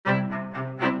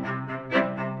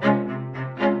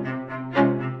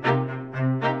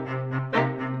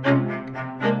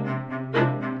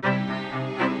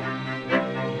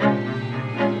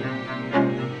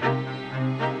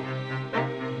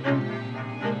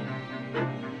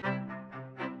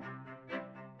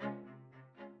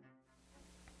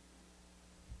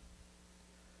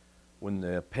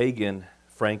the pagan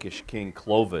Frankish king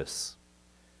Clovis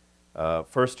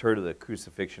first heard of the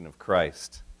crucifixion of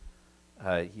Christ,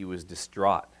 he was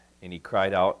distraught, and he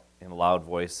cried out in a loud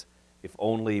voice, "If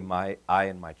only I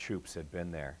and my troops had been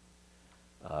there."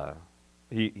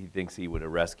 He thinks he would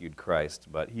have rescued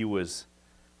Christ, but he was,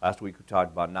 last week we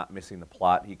talked about not missing the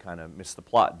plot. He kind of missed the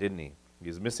plot, didn't he? He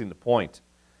was missing the point.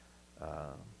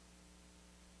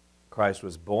 Christ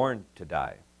was born to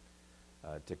die,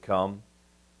 to come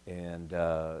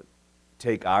and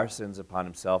take our sins upon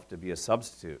himself to be a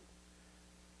substitute.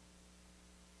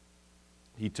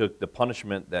 He took the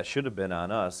punishment that should have been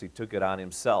on us. He took it on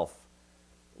himself.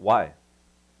 Why?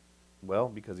 Well,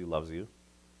 because he loves you,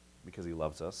 because he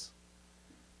loves us.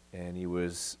 And he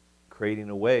was creating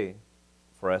a way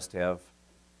for us to have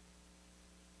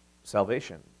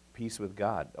salvation, peace with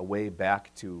God, a way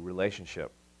back to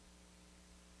relationship.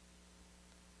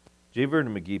 J.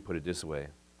 Vernon McGee put it this way,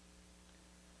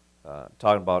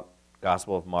 talking about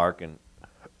Gospel of Mark and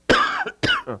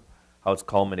how it's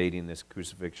culminating this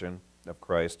crucifixion of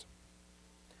Christ.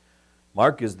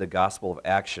 Mark is the gospel of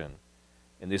action,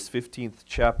 and this 15th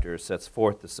chapter sets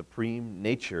forth the supreme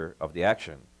nature of the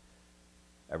action.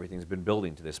 Everything's been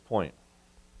building to this point.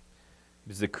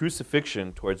 It is the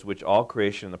crucifixion towards which all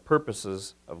creation and the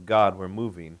purposes of God were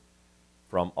moving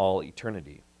from all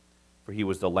eternity. For he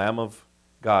was the Lamb of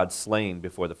God slain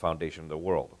before the foundation of the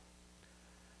world.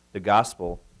 The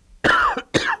gospel,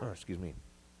 excuse me,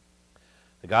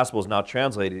 the gospel is now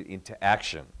translated into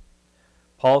action.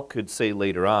 Paul could say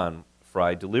later on, "For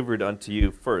I delivered unto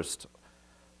you first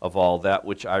of all that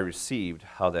which I received,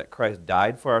 how that Christ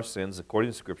died for our sins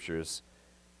according to the Scriptures,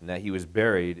 and that he was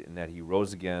buried, and that he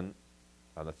rose again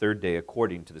on the third day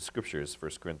according to the Scriptures,"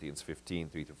 1 Corinthians 15,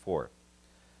 3-4.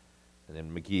 And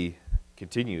then McGee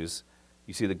continues,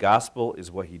 "You see, the gospel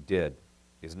is what he did,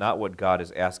 is not what God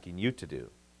is asking you to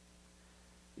do.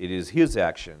 It is his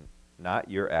action, not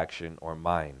your action or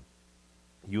mine.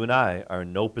 You and I are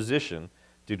in no position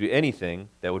to do anything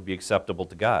that would be acceptable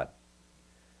to God.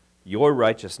 Your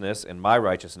righteousness and my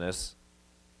righteousness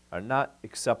are not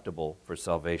acceptable for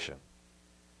salvation.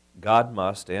 God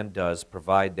must and does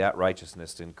provide that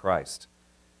righteousness in Christ.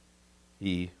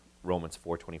 He, Romans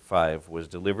 4:25, was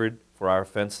delivered for our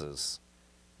offenses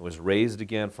and was raised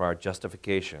again for our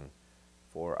justification,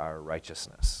 for our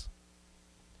righteousness."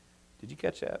 Did you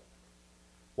catch that?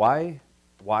 Why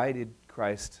did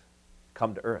Christ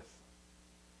come to earth?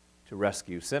 To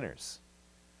rescue sinners.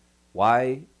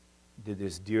 Why did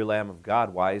this dear Lamb of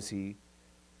God, why is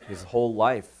his whole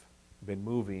life been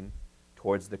moving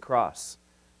towards the cross?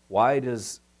 Why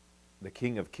does the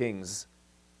King of Kings,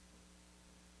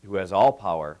 who has all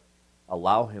power,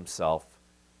 allow himself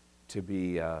to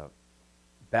be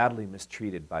badly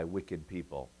mistreated by wicked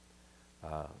people,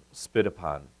 spit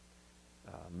upon,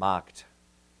 mocked,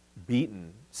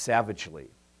 beaten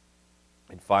savagely,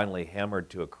 and finally hammered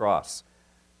to a cross?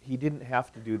 He didn't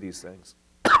have to do these things.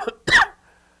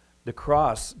 The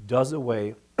cross does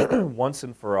away once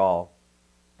and for all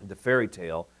the fairy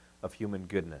tale of human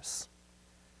goodness.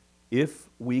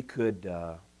 If we could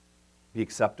be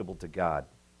acceptable to God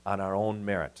on our own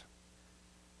merit,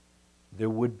 there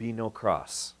would be no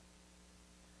cross.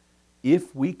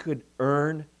 If we could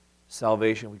earn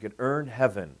salvation, we could earn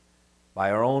heaven by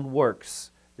our own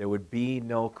works, there would be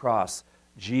no cross.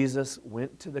 Jesus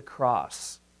went to the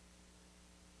cross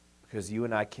because you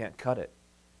and I can't cut it.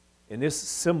 And this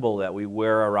symbol that we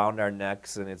wear around our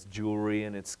necks, and it's jewelry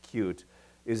and it's cute,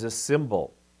 is a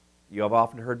symbol. You have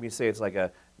often heard me say it's like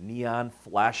a neon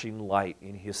flashing light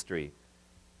in history.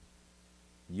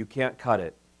 You can't cut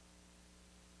it.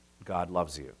 God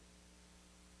loves you.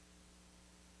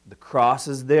 The cross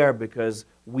is there because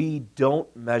we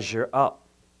don't measure up.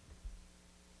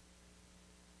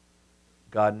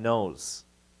 God knows.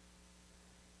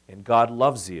 And God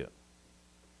loves you.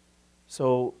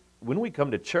 So when we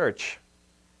come to church,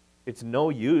 it's no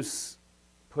use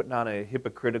putting on a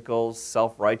hypocritical,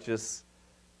 self-righteous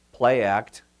play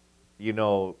act. You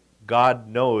know, God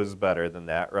knows better than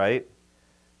that, right?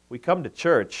 We come to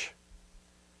church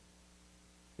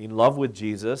in love with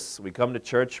Jesus. We come to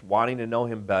church wanting to know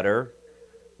him better.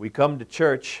 We come to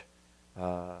church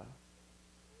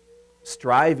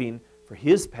striving for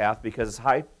his path because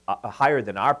it's higher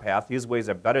than our path. His ways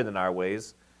are better than our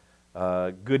ways.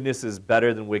 Goodness is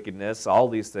better than wickedness, all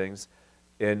these things.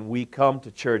 And we come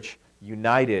to church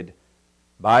united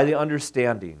by the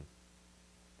understanding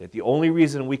that the only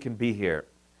reason we can be here,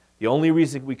 the only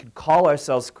reason we can call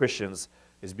ourselves Christians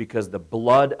is because the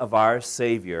blood of our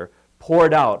Savior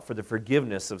poured out for the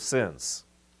forgiveness of sins,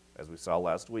 as we saw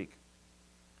last week.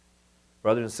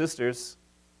 Brothers and sisters,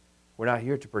 we're not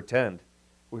here to pretend.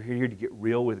 We're here to get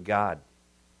real with God.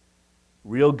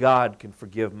 Real God can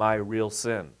forgive my real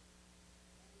sin.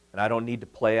 And I don't need to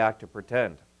play, act, or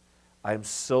pretend. I am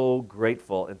so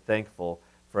grateful and thankful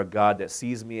for a God that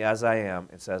sees me as I am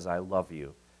and says, I love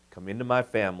you. Come into my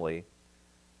family,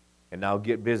 and now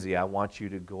get busy. I want you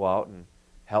to go out and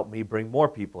help me bring more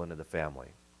people into the family.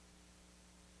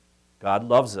 God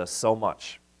loves us so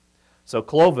much. So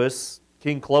Clovis,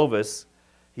 King Clovis,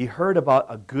 he heard about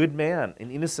a good man,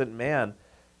 an innocent man,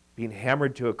 being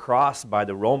hammered to a cross by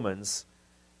the Romans,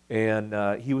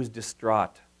 and he was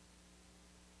distraught.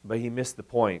 But he missed the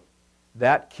point.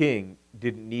 That king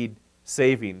didn't need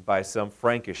saving by some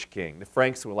Frankish king. The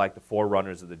Franks were like the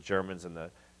forerunners of the Germans and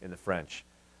the French.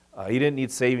 He didn't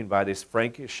need saving by this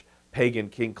Frankish pagan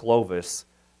King Clovis.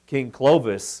 King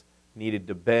Clovis needed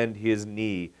to bend his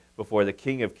knee before the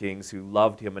King of Kings who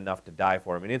loved him enough to die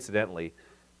for him. And incidentally,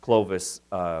 Clovis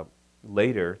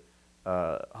later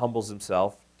humbles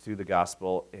himself to the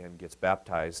gospel and gets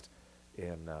baptized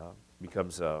and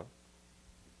becomes a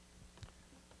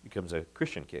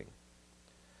Christian king.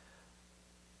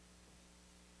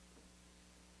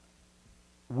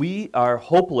 We are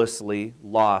hopelessly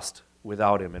lost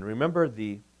without him. And remember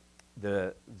the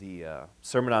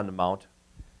Sermon on the Mount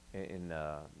in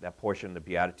that portion of the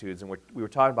Beatitudes, and we were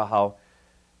talking about how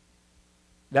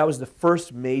that was the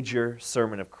first major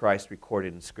sermon of Christ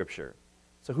recorded in Scripture.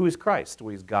 So who is Christ?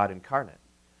 Well, he's God incarnate.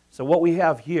 So what we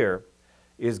have here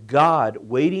is God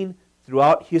waiting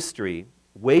throughout history,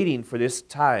 waiting for this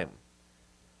time.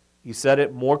 He said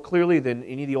it more clearly than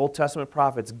any of the Old Testament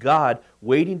prophets. God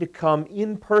waiting to come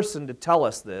in person to tell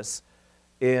us this.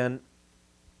 And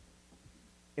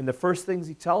the first things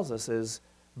he tells us is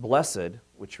blessed,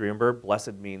 which remember,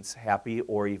 blessed means happy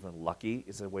or even lucky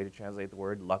is a way to translate the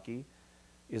word. Lucky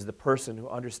is the person who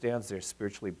understands they're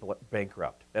spiritually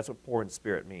bankrupt. That's what poor in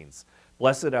spirit means.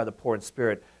 Blessed are the poor in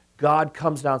spirit. God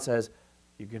comes down and says,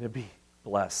 you're going to be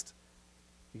blessed.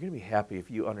 You're going to be happy if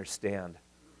you understand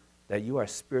that you are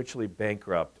spiritually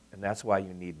bankrupt, and that's why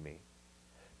you need me.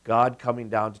 God coming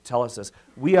down to tell us this.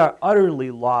 We are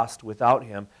utterly lost without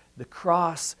him. The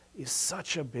cross is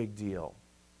such a big deal.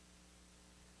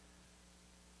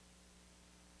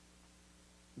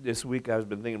 This week I've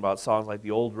been thinking about songs like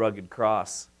The Old Rugged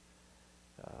Cross.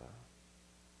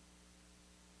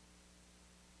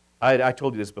 I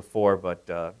told you this before, but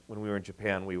when we were in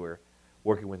Japan, we were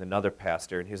working with another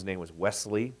pastor, and his name was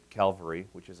Wesley Calvary,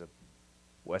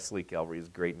 Wesley Calvary is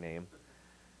a great name.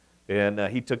 And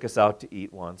he took us out to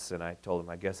eat once, and I told him,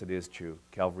 I guess it is true.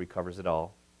 Calvary covers it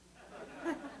all.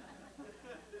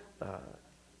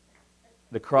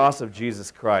 The cross of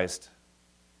Jesus Christ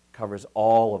covers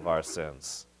all of our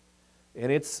sins.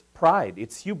 And it's pride,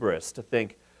 it's hubris to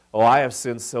think, oh, I have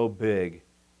sinned so big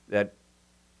that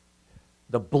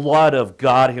the blood of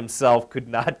God himself could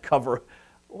not cover.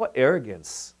 What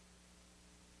arrogance.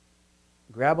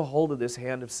 Grab a hold of this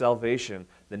hand of salvation,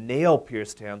 the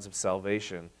nail-pierced hands of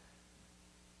salvation.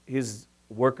 His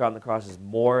work on the cross is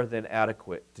more than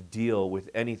adequate to deal with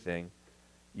anything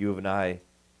you and I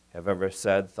have ever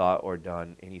said, thought, or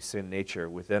done, any sin nature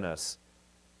within us.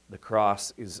 The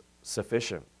cross is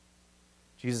sufficient.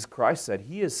 Jesus Christ said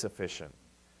he is sufficient.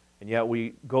 And yet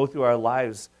we go through our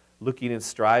lives looking and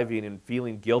striving and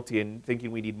feeling guilty and thinking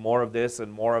we need more of this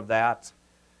and more of that.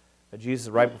 And Jesus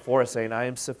is right before us saying, I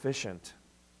am sufficient.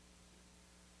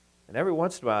 And every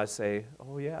once in a while I say,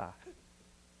 oh yeah,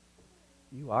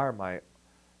 you are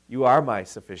my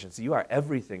sufficiency. You are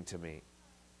everything to me.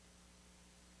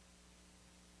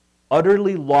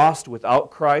 Utterly lost without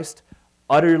Christ,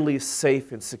 utterly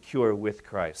safe and secure with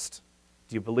Christ.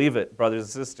 Do you believe it, brothers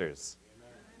and sisters?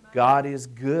 Amen. God is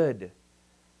good,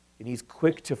 and he's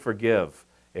quick to forgive.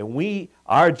 And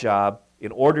our job,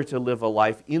 in order to live a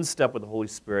life in step with the Holy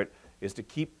Spirit, is to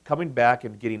keep coming back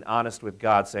and getting honest with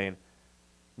God, saying,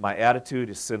 my attitude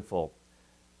is sinful.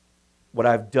 What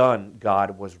I've done,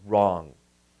 God, was wrong.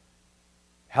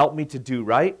 Help me to do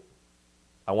right.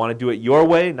 I want to do it your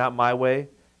way, not my way.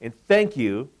 And thank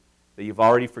you that you've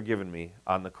already forgiven me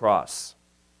on the cross.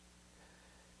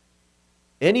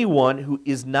 Anyone who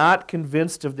is not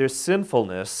convinced of their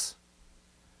sinfulness,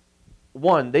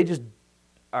 one, they just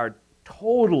are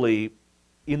totally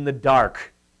in the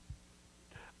dark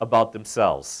about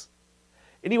themselves.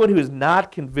 Anyone who is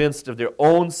not convinced of their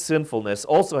own sinfulness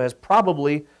also has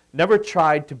probably never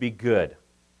tried to be good.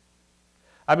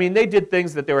 I mean, they did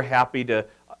things that they were happy to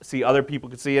see other people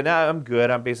could see, and I'm good,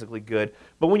 I'm basically good.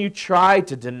 But when you try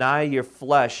to deny your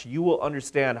flesh, you will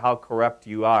understand how corrupt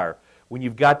you are. When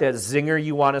you've got that zinger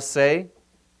you want to say,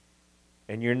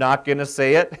 and you're not going to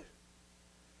say it.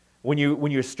 When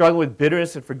you're struggling with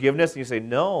bitterness and forgiveness, and you say,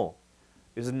 no,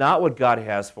 This is not what God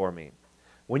has for me.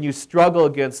 When you struggle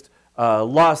against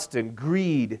lust and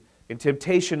greed and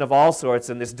temptation of all sorts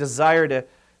and this desire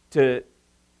to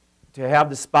have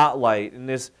the spotlight and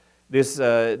this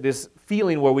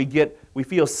feeling where we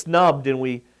feel snubbed and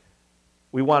we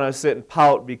want to sit and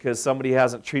pout because somebody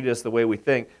hasn't treated us the way we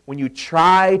think. When you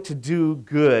try to do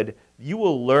good, you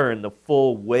will learn the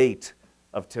full weight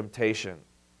of temptation.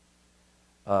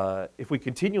 If we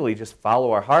continually just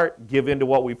follow our heart, give in to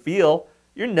what we feel,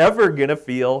 you're never going to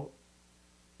feel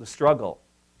the struggle.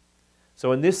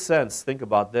 So in this sense, think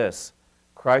about this.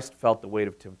 Christ felt the weight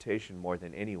of temptation more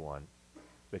than anyone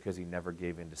because he never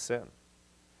gave in to sin.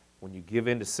 When you give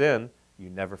in to sin, you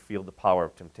never feel the power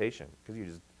of temptation because you're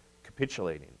just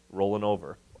capitulating, rolling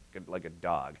over like a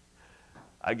dog.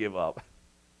 I give up.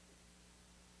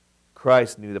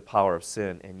 Christ knew the power of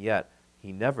sin, and yet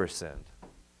he never sinned.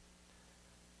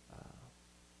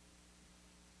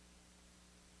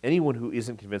 Anyone who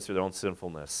isn't convinced of their own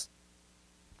sinfulness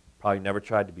probably never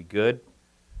tried to be good,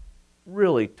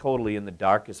 really totally in the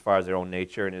dark as far as their own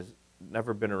nature, and has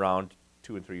never been around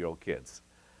 2- and 3-year-old kids.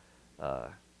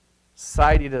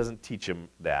 Society doesn't teach them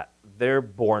that. They're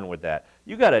born with that.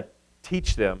 You got to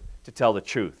teach them to tell the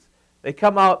truth. They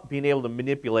come out being able to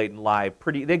manipulate and lie.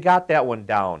 They got that one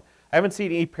down. I haven't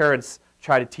seen any parents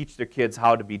try to teach their kids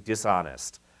how to be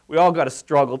dishonest. We all got to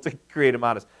struggle to create them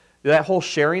honest. That whole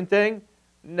sharing thing,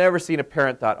 never seen a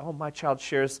parent thought, oh, my child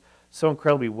shares so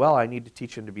incredibly well, I need to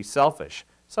teach him to be selfish.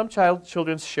 Some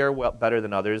children share well, better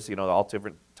than others, all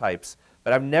different types.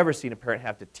 But I've never seen a parent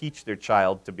have to teach their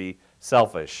child to be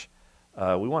selfish.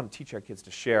 We want to teach our kids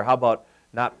to share. How about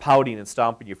not pouting and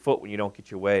stomping your foot when you don't get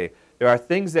your way? There are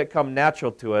things that come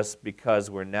natural to us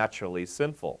because we're naturally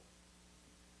sinful.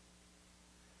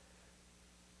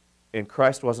 And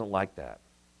Christ wasn't like that.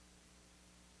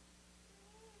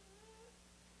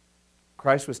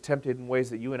 Christ was tempted in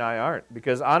ways that you and I aren't.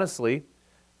 Because honestly,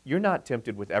 you're not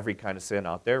tempted with every kind of sin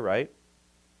out there, right?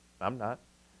 I'm not.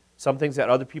 Some things that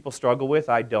other people struggle with,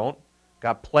 I don't.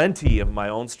 Got plenty of my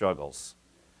own struggles.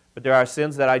 But there are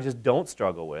sins that I just don't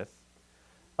struggle with.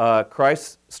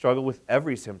 Christ struggled with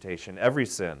every temptation, every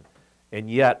sin. And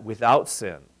yet, without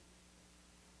sin,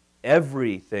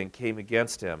 everything came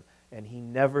against him. And he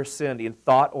never sinned in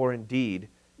thought or in deed,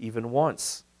 even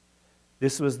once.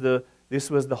 This was the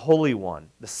Holy One,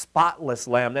 the spotless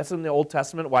Lamb. That's in the Old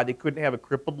Testament, why they couldn't have a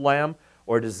crippled lamb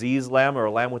or a diseased lamb or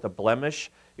a lamb with a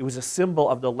blemish. It was a symbol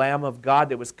of the Lamb of God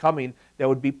that was coming that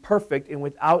would be perfect and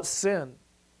without sin.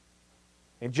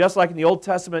 And just like in the Old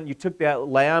Testament, you took that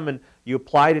lamb and you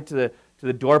applied it to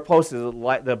the doorpost, the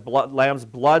lamb's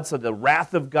blood, so the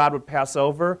wrath of God would pass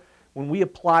over. When we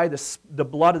apply the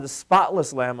blood of the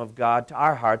spotless Lamb of God to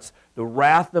our hearts, the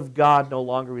wrath of God no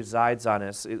longer resides on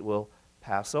us. It will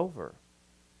pass over.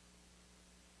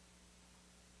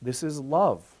 This is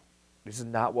love. This is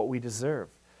not what we deserve.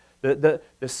 The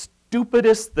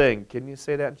stupidest thing, can you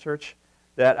say that in church,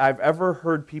 that I've ever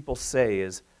heard people say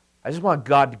is, I just want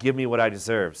God to give me what I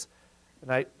deserve.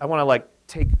 And I want to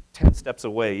take 10 steps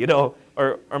away,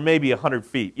 or maybe 100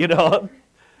 feet,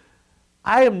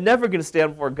 I am never going to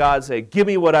stand before God and say, give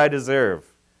me what I deserve.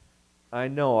 I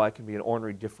know I can be an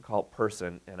ornery, difficult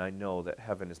person, and I know that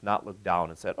heaven has not looked down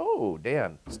and said, oh,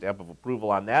 Dan, stamp of approval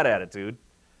on that attitude.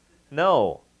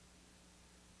 No.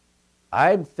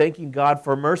 I'm thanking God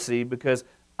for mercy because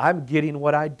I'm getting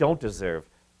what I don't deserve.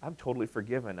 I'm totally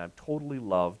forgiven. I'm totally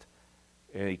loved.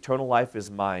 And eternal life is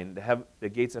mine. The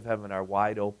gates of heaven are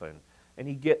wide open. And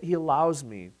he allows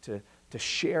me to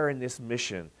share in this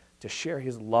mission, to share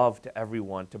his love to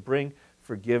everyone, to bring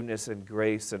forgiveness and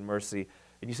grace and mercy.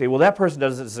 And you say, well, that person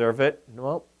doesn't deserve it.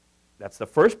 Well, that's the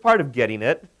first part of getting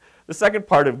it. The second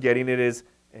part of getting it is,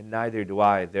 and neither do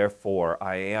I. Therefore,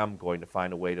 I am going to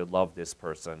find a way to love this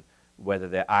person,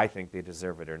 whether I think they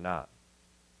deserve it or not.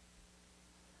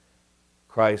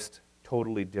 Christ,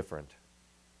 totally different.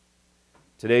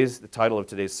 The title of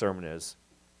today's sermon is,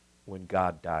 When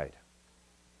God Died.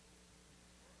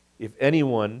 If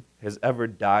anyone has ever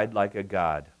died like a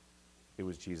God, it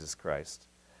was Jesus Christ.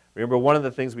 Remember, one of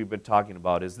the things we've been talking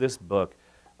about is this book.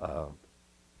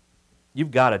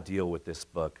 You've got to deal with this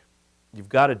book. You've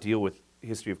got to deal with the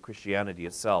history of Christianity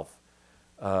itself.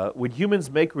 When humans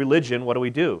make religion, what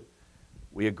do?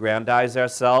 We aggrandize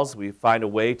ourselves. We find a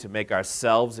way to make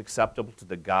ourselves acceptable to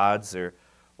the gods,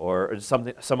 or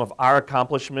some of our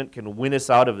accomplishment can win us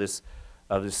out of this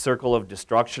circle of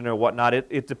destruction or whatnot.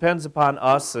 It depends upon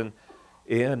us, and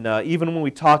even when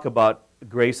we talk about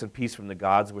grace and peace from the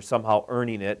gods, we're somehow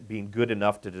earning it, being good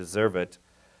enough to deserve it.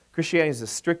 Christianity is the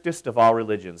strictest of all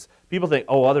religions. People think,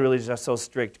 oh, other religions are so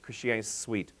strict, Christianity is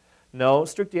sweet. No,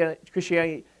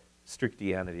 Christianity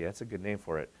Strictianity, that's a good name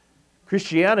for it.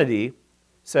 Christianity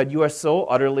said you are so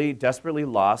utterly, desperately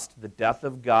lost, the death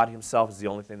of God himself is the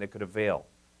only thing that could avail.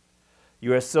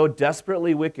 You are so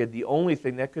desperately wicked, the only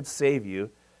thing that could save you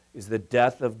is the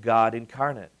death of God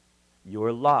incarnate. You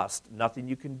are lost. Nothing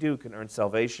you can do can earn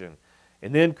salvation.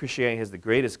 And then Christianity has the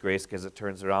greatest grace because it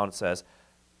turns around and says,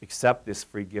 accept this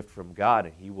free gift from God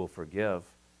and he will forgive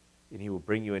and he will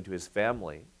bring you into his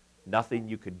family. Nothing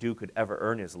you could do could ever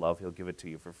earn his love. He'll give it to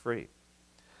you for free.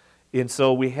 And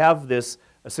so we have this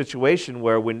a situation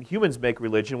where when humans make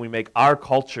religion, we make our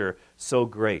culture so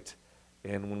great.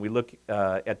 And when we look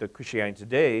at the Christianity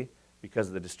today, because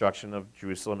of the destruction of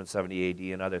Jerusalem in 70 AD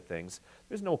and other things,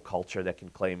 there's no culture that can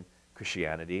claim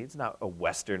Christianity. It's not a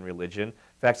Western religion.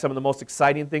 In fact, some of the most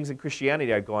exciting things in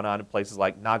Christianity are going on in places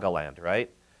like Nagaland,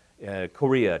 right?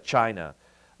 Korea, China,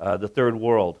 the Third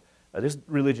World. This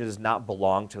religion does not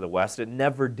belong to the West. It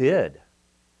never did.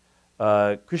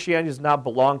 Christianity does not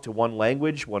belong to one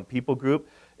language, one people group.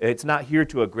 It's not here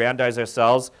to aggrandize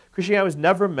ourselves. Christianity was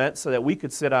never meant so that we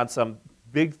could sit on some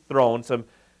big throne,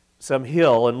 some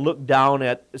hill, and look down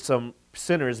at some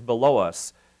sinners below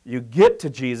us. You get to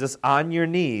Jesus on your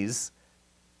knees,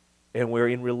 and we're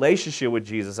in relationship with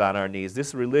Jesus on our knees.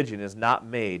 This religion is not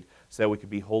made so that we could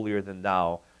be holier than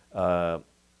thou,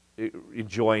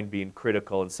 enjoying being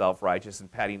critical and self-righteous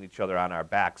and patting each other on our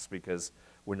backs because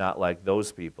we're not like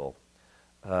those people.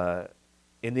 And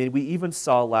then we even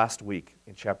saw last week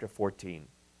in chapter 14,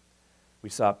 we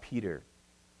saw Peter,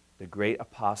 the great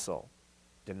apostle,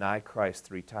 deny Christ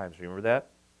 3 times. Remember that?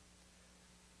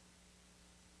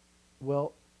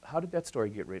 Well, how did that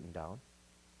story get written down?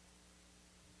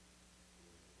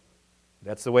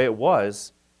 That's the way it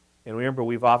was. And remember,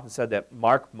 we've often said that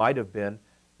Mark might have been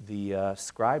the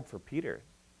scribe for Peter.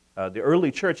 The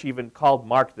early church even called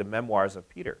Mark the memoirs of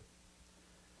Peter.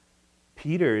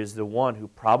 Peter is the one who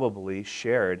probably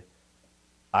shared,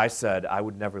 I said, I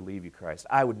would never leave you, Christ.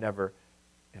 I would never,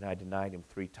 and I denied him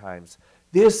 3 times.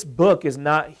 This book is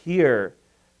not here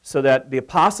so that the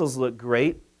apostles look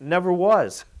great. It never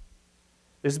was.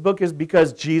 This book is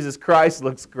because Jesus Christ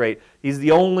looks great. He's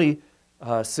the only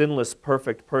sinless,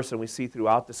 perfect person we see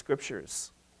throughout the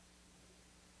Scriptures.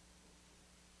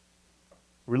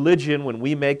 Religion, when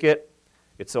we make it,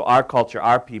 it's so our culture,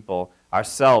 our people,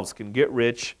 ourselves can get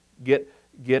rich, get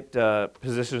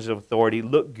positions of authority,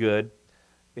 look good.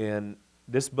 And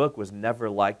this book was never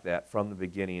like that from the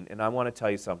beginning. And I want to tell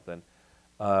you something.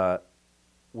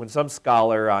 When some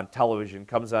scholar on television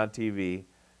comes on TV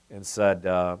and said,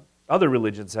 other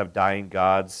religions have dying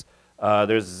gods.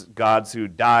 There's gods who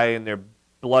die and their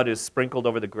blood is sprinkled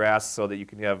over the grass so that you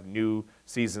can have new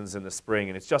seasons in the spring,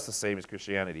 and it's just the same as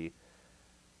Christianity.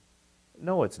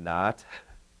 No, it's not.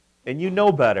 And you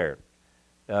know better.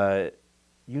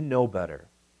 You know better.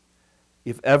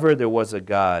 If ever there was a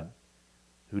God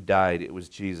who died, it was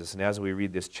Jesus. And as we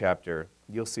read this chapter,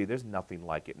 you'll see there's nothing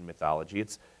like it in mythology.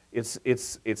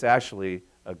 It's actually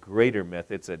a greater myth.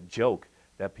 It's a joke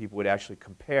that people would actually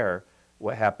compare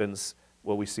what happens,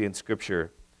 what we see in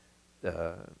Scripture,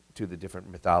 to the different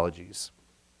mythologies.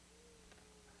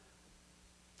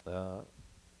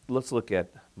 Let's look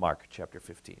at Mark chapter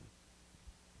 15.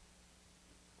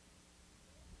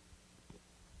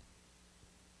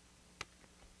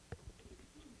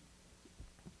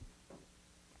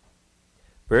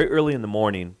 Very early in the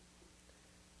morning,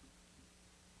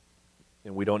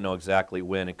 and we don't know exactly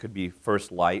when. It could be first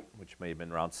light, which may have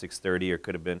been around 6:30, or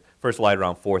could have been first light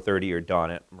around 4:30, or dawn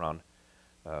at around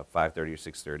 5:30 or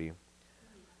 6:30.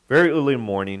 Very early in the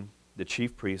morning, the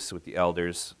chief priests with the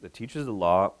elders, the teachers of the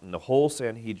law, and the whole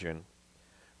Sanhedrin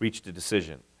reached a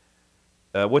decision.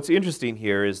 What's interesting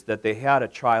here is that they had a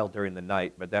trial during the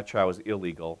night, but that trial was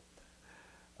illegal.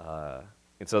 And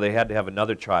so they had to have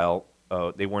another trial.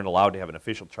 They weren't allowed to have an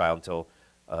official trial until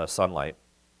sunlight.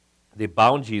 They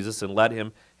bound Jesus and led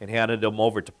him and handed him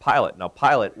over to Pilate. Now,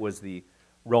 Pilate was the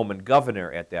Roman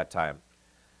governor at that time.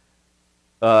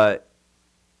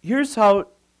 Here's how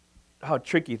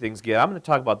tricky things get. I'm going to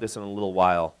talk about this in a little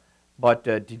while. But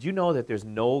did you know that there's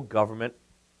no government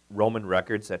Roman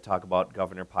records that talk about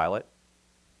Governor Pilate?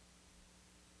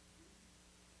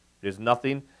 There's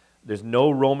nothing. There's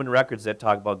no Roman records that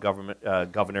talk about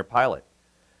Governor Pilate.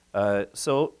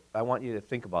 So I want you to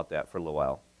think about that for a little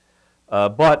while.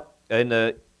 But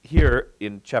here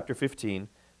in chapter 15,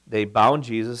 they bound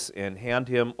Jesus and hand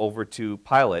him over to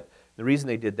Pilate. The reason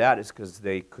they did that is because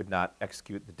they could not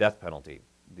execute the death penalty.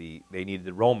 They needed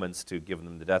the Romans to give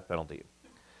them the death penalty.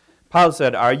 Pilate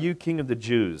said, "Are you king of the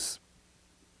Jews?"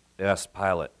 Yes,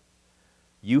 Pilate.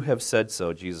 "You have said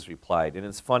so," Jesus replied. And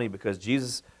it's funny because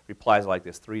Jesus replies like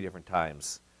this 3 different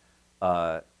times.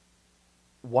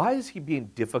 why is he being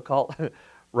difficult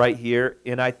right here?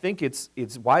 And I think it's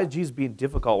why is Jesus being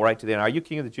difficult right to the end? Are you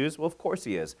king of the Jews? Well, of course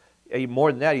he is.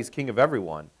 More than that, he's king of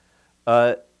everyone.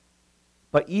 But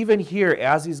even here,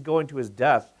 as he's going to his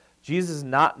death, Jesus is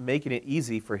not making it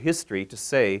easy for history to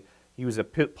say he was a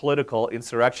political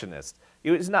insurrectionist.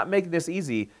 He was not making this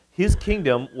easy. His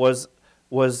kingdom was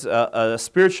a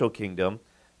spiritual kingdom,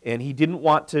 and he didn't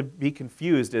want to be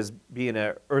confused as being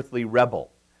an earthly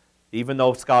rebel. Even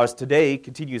though scholars today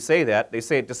continue to say that, they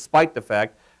say it despite the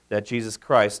fact that Jesus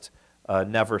Christ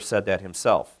never said that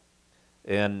himself.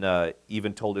 And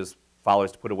even told his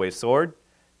followers to put away sword.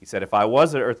 He said, if I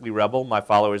was an earthly rebel, my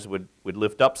followers would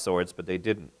lift up swords, but they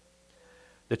didn't.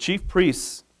 The chief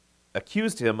priests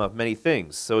accused him of many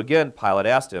things. So again, Pilate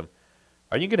asked him,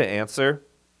 are you going to answer?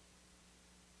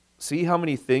 See how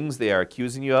many things they are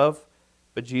accusing you of?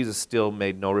 But Jesus still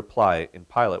made no reply, and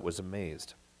Pilate was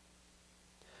amazed.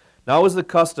 Now it was the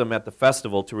custom at the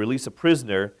festival to release a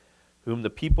prisoner whom the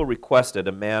people requested.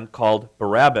 A man called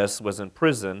Barabbas was in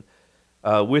prison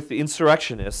with the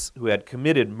insurrectionists who had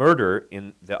committed murder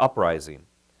in the uprising.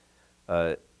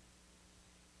 This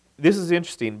is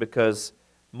interesting because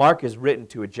Mark is written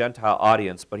to a Gentile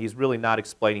audience, but he's really not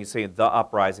explaining, he's saying the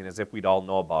uprising as if we'd all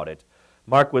know about it.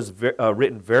 Mark was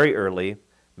written very early,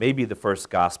 maybe the first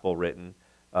gospel written,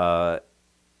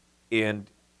 and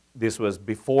this was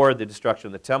before the destruction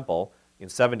of the temple in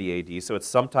 70 AD, so it's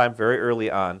sometime very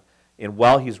early on, and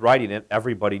while he's writing it,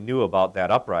 everybody knew about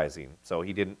that uprising, so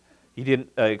he didn't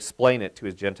explain it to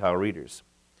his Gentile readers.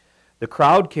 The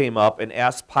crowd came up and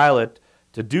asked Pilate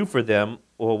to do for them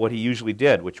what he usually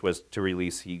did, which was to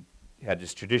release, he had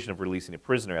this tradition of releasing a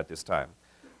prisoner at this time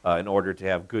in order to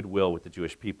have goodwill with the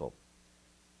Jewish people.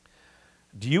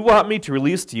 Do you want me to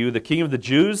release to you the king of the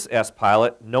Jews? Asked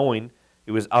Pilate, knowing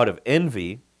it was out of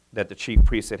envy that the chief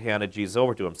priests had handed Jesus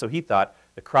over to him. So he thought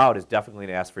the crowd is definitely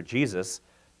going to ask for Jesus.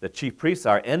 The chief priests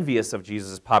are envious of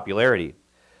Jesus' popularity.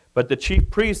 But the chief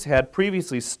priests had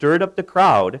previously stirred up the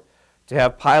crowd to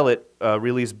have Pilate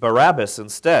release Barabbas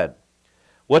instead.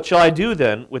 What shall I do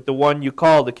then with the one you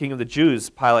call the king of the Jews?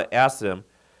 Pilate asked them.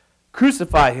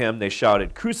 Crucify him, they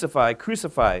shouted. Crucify,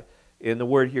 crucify. And the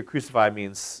word here, crucify,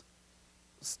 means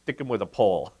stick him with a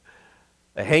pole.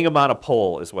 Hang him on a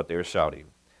pole is what they were shouting.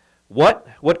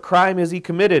 What crime has he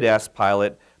committed? Asked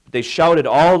Pilate. But they shouted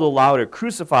all the louder,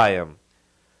 crucify him.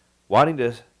 Wanting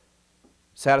to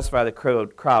satisfy the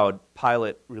crowd,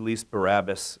 Pilate released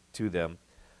Barabbas to them.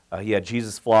 He had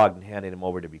Jesus flogged and handed him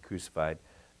over to be crucified.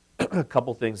 A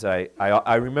couple things I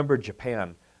remember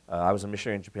Japan. I was a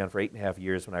missionary in Japan for 8.5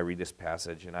 years when I read this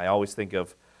passage, and I always think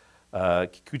of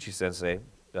Kikuchi Sensei,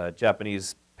 a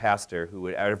Japanese pastor who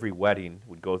at every wedding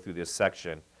would go through this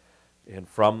section, and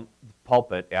from the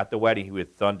pulpit at the wedding he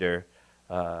would thunder,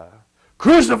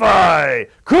 crucify,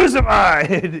 crucify,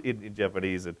 in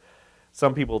Japanese. And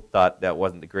some people thought that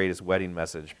wasn't the greatest wedding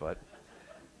message, but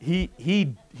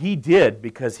he did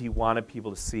because he wanted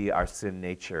people to see our sin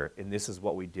nature, and this is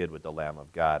what we did with the Lamb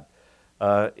of God.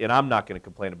 And I'm not going to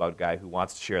complain about a guy who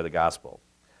wants to share the gospel.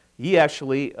 He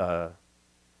actually,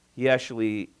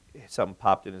 something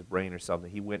popped in his brain or something.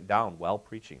 He went down while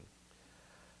preaching.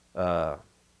 The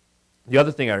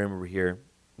other thing I remember here,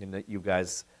 and that you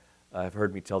guys have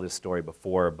heard me tell this story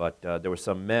before, but there were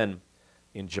some men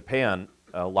in Japan,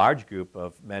 a large group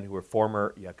of men who were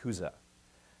former Yakuza.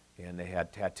 And they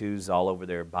had tattoos all over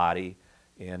their body,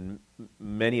 and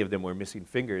many of them were missing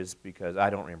fingers because,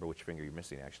 I don't remember which finger you're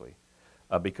missing actually,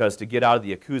 because to get out of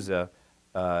the Yakuza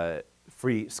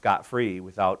scot-free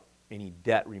without any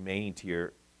debt remaining to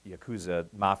your Yakuza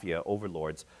mafia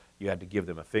overlords, you had to give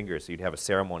them a finger, so you'd have a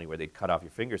ceremony where they'd cut off your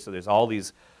finger. So there's all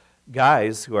these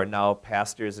guys who are now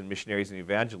pastors and missionaries and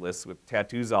evangelists with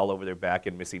tattoos all over their back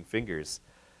and missing fingers.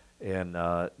 And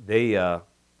they're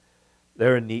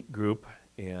a neat group.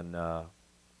 And I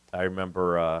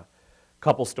remember a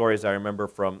couple stories I remember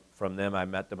from them. I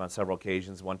met them on several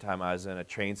occasions. One time I was in a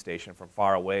train station from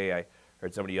far away. I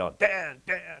heard somebody yell, Dan,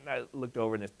 Dan. I looked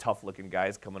over and this tough-looking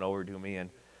guy's coming over to me, and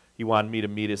he wanted me to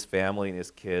meet his family and his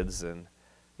kids, and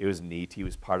it was neat. He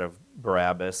was part of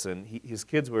Barabbas, and his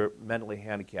kids were mentally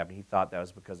handicapped, and he thought that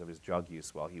was because of his drug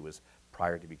use while he was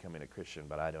prior to becoming a Christian,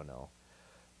 but I don't know.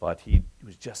 But he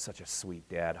was just such a sweet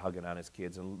dad, hugging on his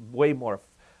kids, and way more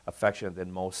affectionate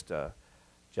than most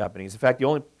Japanese. In fact, the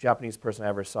only Japanese person I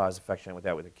ever saw as affectionate with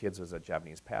the kids was a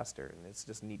Japanese pastor, and it's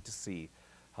just neat to see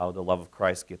how the love of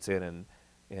Christ gets in,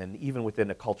 and even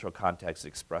within a cultural context, it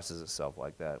expresses itself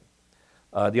like that.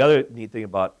 The other neat thing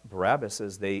about Barabbas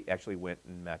is they actually went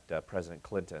and met President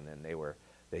Clinton, and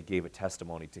they gave a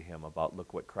testimony to him about,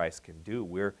 look what Christ can do.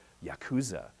 We're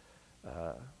Yakuza.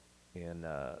 And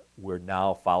we're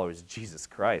now followers of Jesus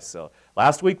Christ. So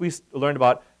last week we learned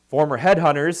about former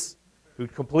headhunters who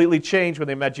completely changed when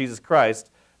they met Jesus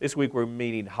Christ. This week we're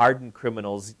meeting hardened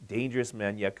criminals, dangerous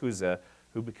men, Yakuza,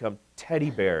 who become teddy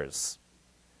bears,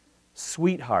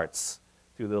 sweethearts,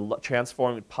 through the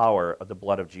transforming power of the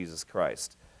blood of Jesus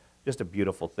Christ. Just a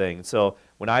beautiful thing. So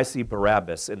when I see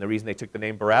Barabbas, and the reason they took the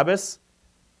name Barabbas,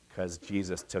 because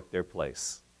Jesus took their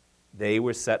place. They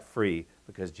were set free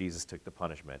because Jesus took the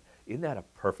punishment. Isn't that a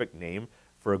perfect name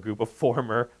for a group of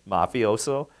former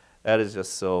mafioso? That is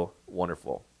just so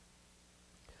wonderful.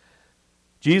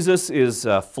 Jesus is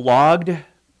flogged.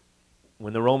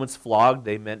 When the Romans flogged,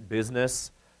 they meant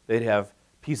business. They'd have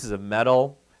pieces of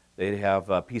metal. They'd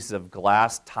have pieces of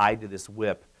glass tied to this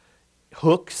whip.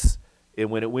 Hooks, and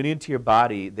when it went into your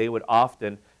body, they would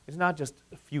often, it's not just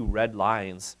a few red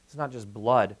lines, it's not just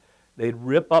blood. They'd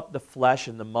rip up the flesh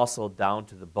and the muscle down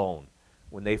to the bone.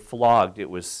 When they flogged, it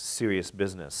was serious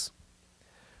business.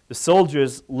 The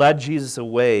soldiers led Jesus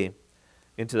away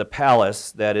into the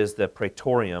palace, that is the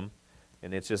praetorium,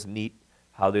 and it's just neat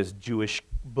how this Jewish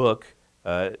book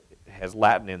has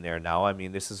Latin in there now. I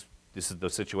mean, this is the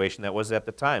situation that was at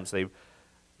the time. So they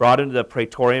brought into the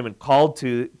praetorium and called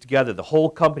together the whole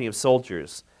company of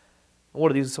soldiers. And what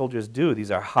do these soldiers do?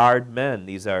 These are hard men.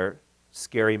 These are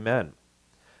scary men.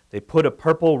 They put a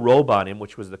purple robe on him,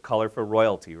 which was the color for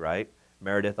royalty, right?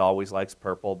 Meredith always likes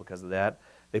purple because of that.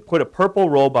 They put a purple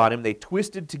robe on him. They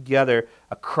twisted together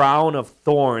a crown of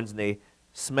thorns, and they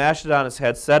smashed it on his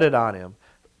head, set it on him.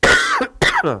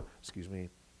 Excuse me.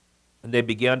 And they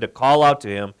began to call out to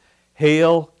him,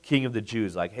 "Hail, King of the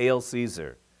Jews," like "Hail,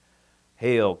 Caesar.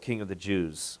 Hail, King of the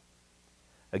Jews."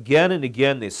 Again and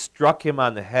again they struck him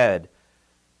on the head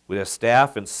with a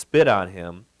staff and spit on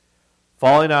him.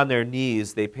 Falling on their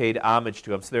knees, they paid homage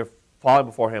to him. So they're falling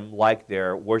before him like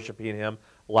they're worshiping him,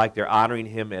 like they're honoring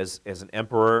him as an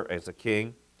emperor, as a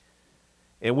king.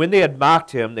 And when they had mocked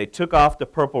him, they took off the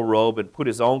purple robe and put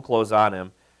his own clothes on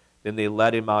him. Then they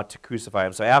led him out to crucify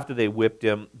him. So after they whipped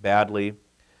him badly,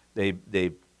 they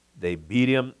beat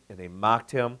him and they mocked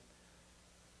him.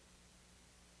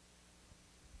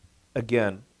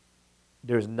 Again,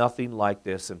 there's nothing like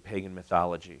this in pagan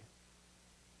mythology.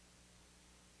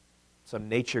 Some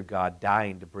nature god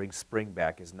dying to bring spring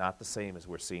back is not the same as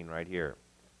we're seeing right here.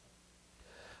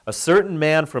 A certain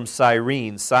man from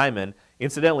Cyrene, Simon,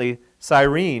 incidentally,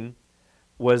 Cyrene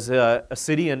was a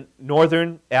city in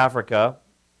northern Africa,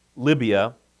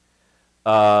 Libya,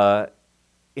 and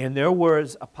there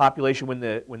was a population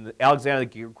when Alexander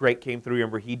the Great came through.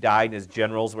 Remember, he died and his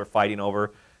generals were fighting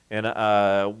over, and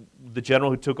the general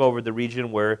who took over the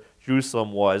region where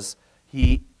Jerusalem was,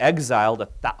 he exiled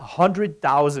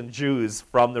 100,000 Jews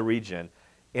from the region,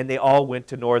 and they all went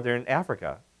to northern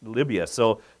Africa, Libya.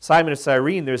 So Simon of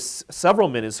Cyrene, there's several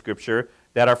men in Scripture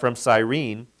that are from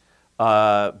Cyrene,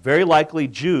 very likely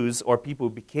Jews or people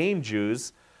who became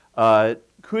Jews.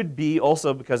 Could be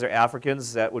also because they're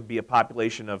Africans. That would be a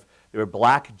population of, there were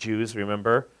black Jews,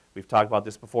 remember? We've talked about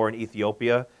this before in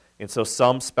Ethiopia. And so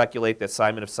some speculate that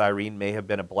Simon of Cyrene may have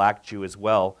been a black Jew as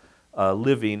well,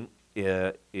 living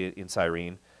in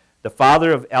Cyrene. The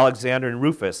father of Alexander and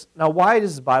Rufus. Now, why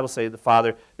does the Bible say the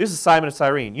father? This is Simon of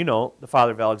Cyrene, you know, the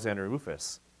father of Alexander and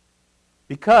Rufus.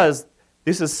 Because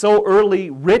this is so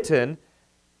early written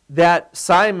that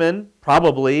Simon,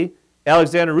 probably,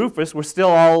 Alexander and Rufus were still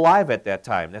all alive at that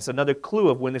time. That's another clue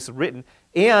of when this is written.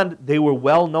 And they were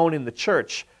well known in the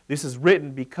church. This is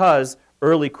written because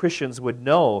early Christians would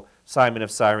know Simon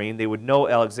of Cyrene. They would know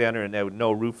Alexander and they would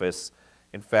know Rufus.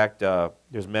 In fact,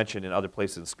 there's mention in other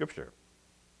places in Scripture.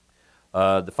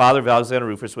 The father of Alexander and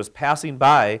Rufus was passing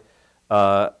by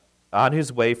on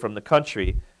his way from the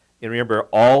country. And remember,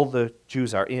 all the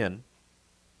Jews are in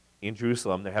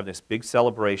Jerusalem. They're having this big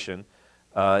celebration.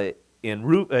 And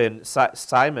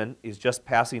Simon is just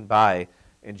passing by,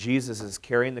 and Jesus is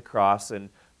carrying the cross. And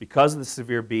because of the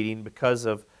severe beating, because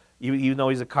of, even though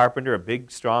he's a carpenter, a big,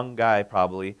 strong guy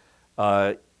probably,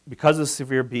 because of the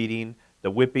severe beating, the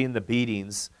whipping, the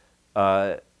beatings,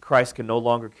 Christ can no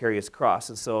longer carry his cross.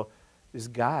 And so this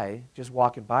guy just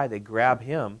walking by, they grab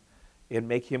him and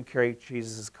make him carry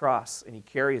Jesus' cross, and he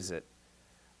carries it.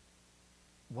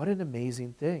 What an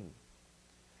amazing thing.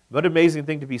 What an amazing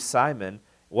thing to be Simon.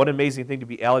 What an amazing thing to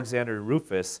be Alexander and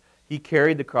Rufus. He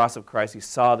carried the cross of Christ. He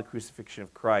saw the crucifixion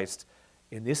of Christ.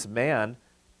 And this man,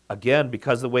 again,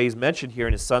 because of the way he's mentioned here,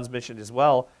 and his son's mentioned as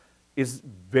well, is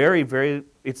very, very,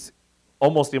 it's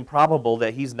almost improbable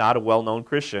that he's not a well-known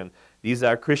Christian. These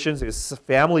are Christians. His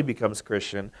family becomes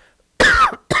Christian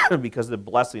because of the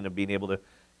blessing of being able to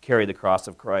carry the cross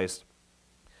of Christ.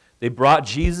 They brought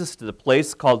Jesus to the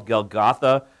place called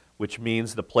Golgotha, which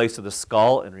means the place of the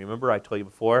skull. And remember, I told you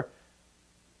before,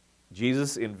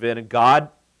 Jesus invented, God,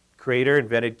 creator,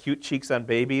 invented cute cheeks on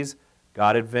babies.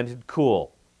 God invented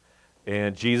cool.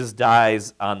 And Jesus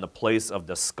dies on the place of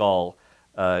the skull.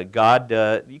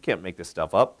 You can't make this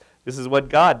stuff up. This is what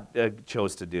God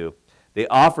chose to do. They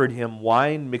offered him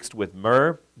wine mixed with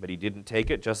myrrh, but he didn't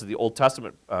take it, just as the Old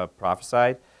Testament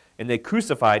prophesied. And they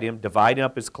crucified him, dividing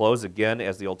up his clothes, again,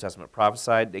 as the Old Testament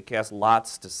prophesied. They cast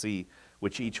lots to see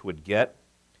which each would get.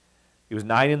 It was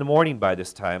 9 in the morning by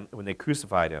this time when they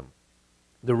crucified him.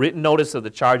 The written notice of the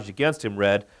charge against him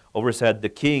read over his head, "The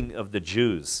King of the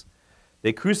Jews."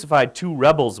 They crucified 2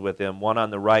 rebels with him, one on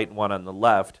the right and one on the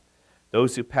left.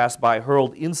 Those who passed by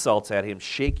hurled insults at him,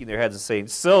 shaking their heads and saying,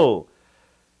 "So,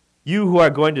 you who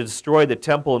are going to destroy the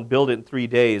temple and build it in 3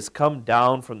 days, come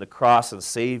down from the cross and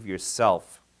save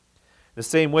yourself." In the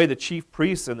same way, the chief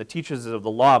priests and the teachers of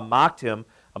the law mocked him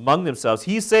among themselves.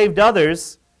 He saved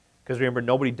others, because remember,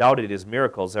 nobody doubted his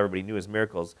miracles. Everybody knew his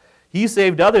miracles. He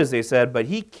saved others, they said, but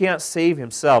he can't save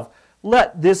himself.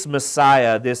 Let this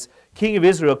Messiah, this King of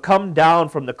Israel, come down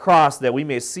from the cross that we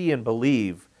may see and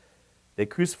believe. They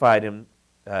crucified him.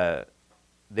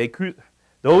 They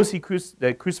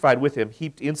crucified with him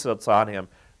heaped insults on him,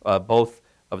 both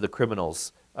of the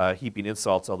criminals heaping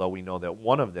insults, although we know that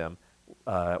one of them,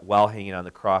 while hanging on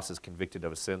the cross, is convicted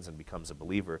of his sins and becomes a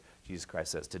believer. Jesus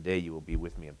Christ says, "Today you will be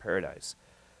with me in paradise."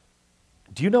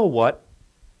 Do you know what?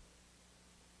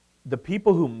 The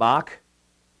people who mock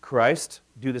Christ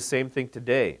do the same thing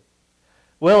today.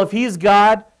 Well, if he's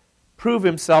God, prove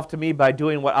himself to me by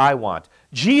doing what I want.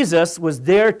 Jesus was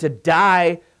there to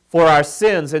die for our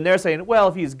sins, and they're saying, well,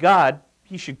 if he's God,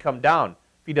 he should come down.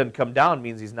 If he doesn't come down, it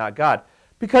means he's not God.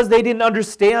 Because they didn't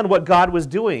understand what God was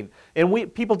doing.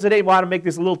 And people today want to make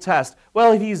this little test.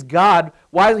 Well, if he's God,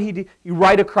 why did he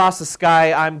write across the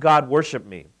sky, "I'm God, worship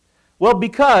me"? Well,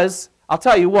 because, I'll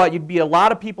tell you what, you'd be a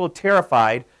lot of people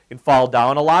terrified and fall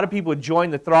down. A lot of people would join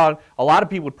the throng. A lot of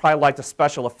people would probably like the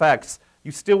special effects.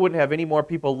 You still wouldn't have any more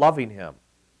people loving him.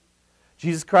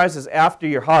 Jesus Christ is after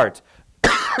your heart.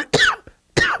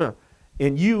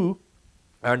 And you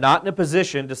are not in a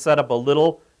position to set up a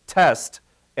little test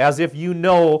as if you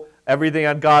know everything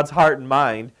on God's heart and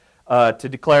mind to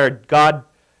declare, "God,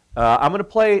 I'm going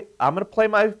to play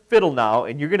my fiddle now,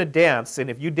 and you're going to dance, and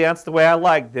if you dance the way I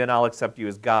like, then I'll accept you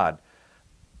as God."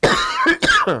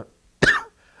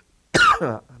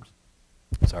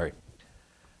 Sorry.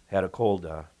 Had a cold,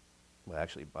 well,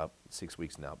 actually about 6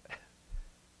 weeks now.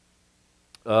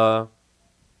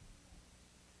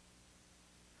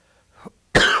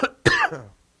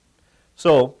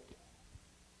 So,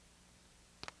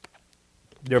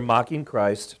 they're mocking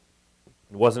Christ.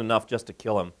 It wasn't enough just to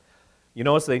kill him. You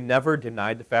notice they never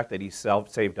denied the fact that he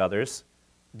saved others.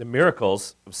 The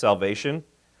miracles of salvation,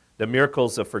 the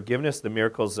miracles of forgiveness, the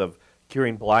miracles of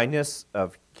curing blindness,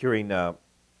 of curing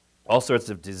all sorts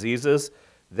of diseases.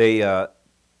 They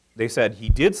said he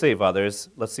did save others.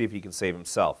 Let's see if he can save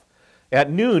himself. At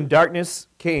noon, darkness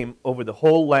came over the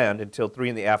whole land until 3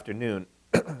 in the afternoon.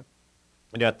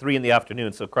 And at 3 in the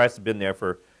afternoon, so Christ had been there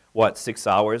for, 6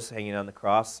 hours hanging on the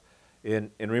cross. And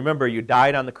remember, you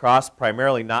died on the cross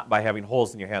primarily not by having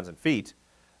holes in your hands and feet.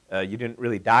 You didn't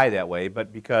really die that way,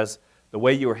 but because the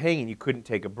way you were hanging, you couldn't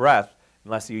take a breath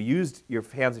unless you used your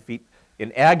hands and feet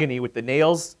in agony with the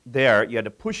nails there. You had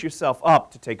to push yourself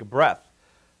up to take a breath.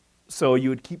 So you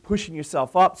would keep pushing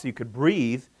yourself up so you could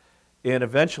breathe, and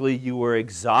eventually you were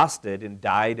exhausted and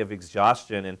died of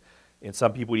exhaustion. And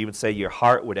some people would even say your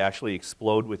heart would actually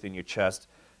explode within your chest.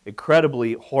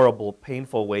 Incredibly horrible,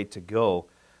 painful way to go.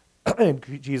 And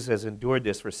Jesus has endured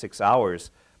this for 6 hours.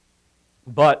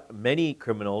 But many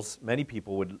criminals, many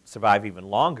people would survive even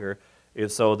longer.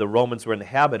 And so the Romans were in the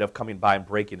habit of coming by and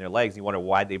breaking their legs. You wonder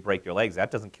why they break their legs.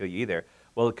 That doesn't kill you either.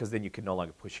 Well, because then you can no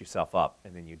longer push yourself up,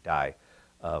 and then you die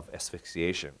of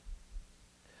asphyxiation.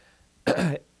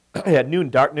 At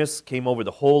noon, darkness came over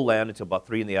the whole land until about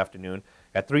 3 in the afternoon.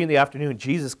 At 3 in the afternoon,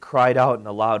 Jesus cried out in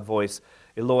a loud voice,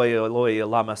 "Eloi, Eloi,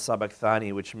 lama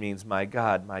sabachthani," which means, my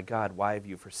God, why have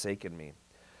you forsaken me?"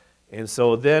 And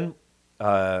so then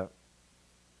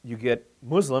you get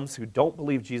Muslims who don't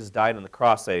believe Jesus died on the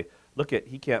cross say, "Look,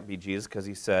 he can't be Jesus because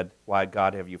he said, 'Why,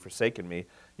 God, have you forsaken me?'"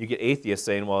 You get atheists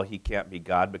saying, "Well, he can't be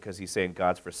God because he's saying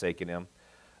God's forsaken him."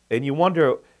 And you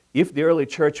wonder if the early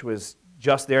church was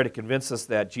just there to convince us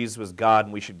that Jesus was God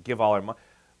and we should give all our money.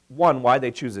 One, why they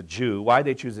choose a Jew? Why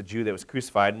they choose a Jew that was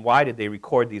crucified? And why did they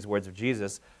record these words of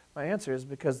Jesus? My answer is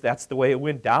because that's the way it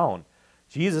went down.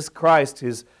 Jesus Christ,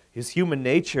 his human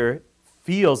nature,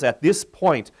 feels at this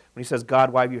point, when he says,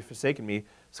 "God, why have you forsaken me?"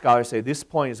 Scholars say this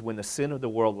point is when the sin of the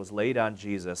world was laid on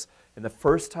Jesus. And the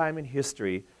first time in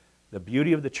history, The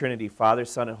beauty of the Trinity, Father,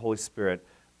 Son, and Holy Spirit,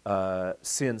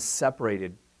 sin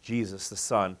separated Jesus, the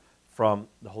Son, from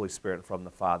the Holy Spirit and from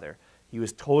the Father. He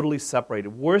was totally separated.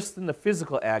 Worse than the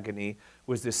physical agony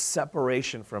was this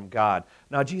separation from God.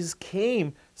 Now, Jesus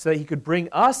came so that he could bring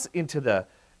us onto the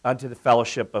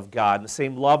fellowship of God. And the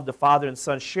same love the Father and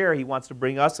Son share, he wants to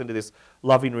bring us into this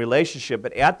loving relationship.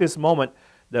 But at this moment,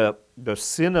 the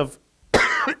sin of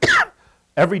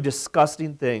every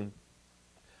disgusting thing,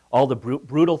 all the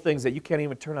brutal things that you can't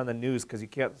even turn on the news because you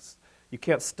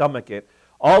can't stomach it,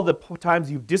 all the times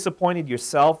you've disappointed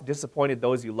yourself, disappointed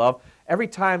those you love, every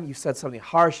time you said something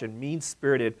harsh and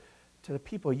mean-spirited to the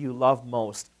people you love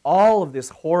most, all of this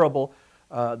horrible,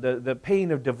 the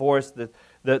pain of divorce,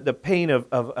 the pain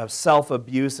of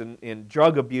self-abuse and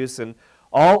drug abuse, and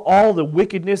all the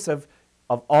wickedness of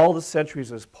all the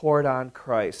centuries was poured on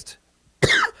Christ.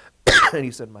 And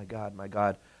he said, my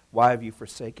God, why have you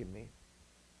forsaken me?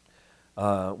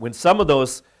 When some of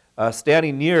those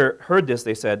standing near heard this,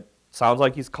 they said, sounds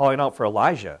like he's calling out for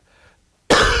Elijah.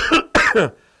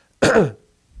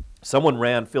 Someone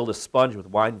ran, filled a sponge with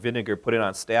wine vinegar, put it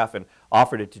on staff, and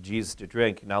offered it to Jesus to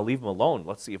drink. Now leave him alone.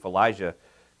 Let's see if Elijah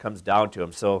comes down to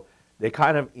him. So they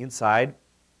kind of inside,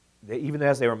 even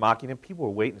as they were mocking him, people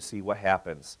were waiting to see what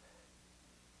happens.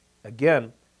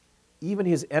 Again, even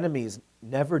his enemies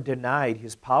never denied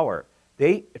his power.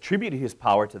 They attributed his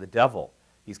power to the devil.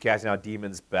 He's casting out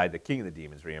demons by the king of the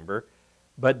demons, remember?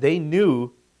 But they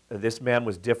knew this man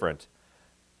was different.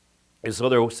 And so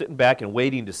they're sitting back and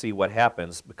waiting to see what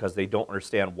happens because they don't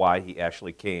understand why he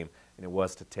actually came, and it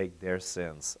was to take their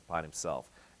sins upon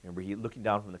himself. Remember, he looking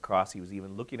down from the cross, he was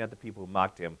even looking at the people who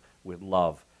mocked him with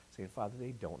love, saying, Father,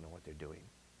 they don't know what they're doing.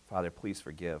 Father, please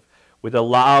forgive. With a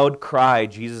loud cry,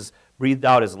 Jesus breathed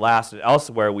out his last, and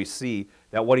elsewhere we see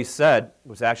that what he said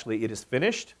was actually, it is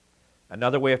finished.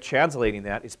 Another way of translating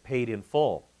that is paid in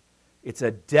full. It's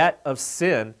a debt of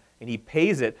sin, and he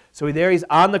pays it. So there he's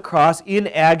on the cross in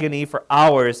agony for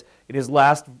hours, and his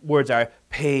last words are,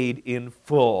 paid in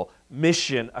full.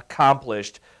 Mission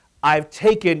accomplished. I've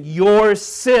taken your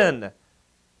sin.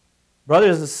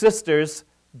 Brothers and sisters,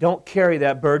 don't carry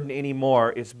that burden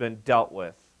anymore. It's been dealt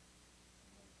with.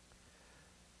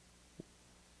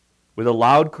 With a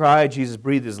loud cry, Jesus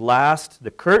breathed his last.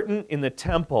 The curtain in the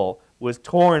temple was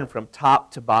torn from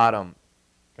top to bottom.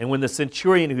 And when the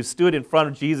centurion who stood in front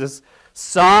of Jesus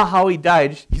saw how he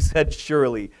died, he said,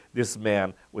 surely this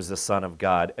man was the Son of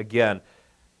God. Again,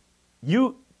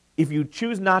 if you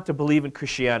choose not to believe in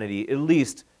Christianity, at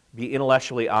least be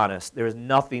intellectually honest. There is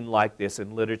nothing like this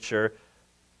in literature,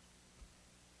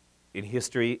 in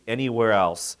history, anywhere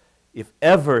else. If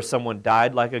ever someone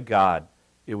died like a god,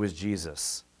 it was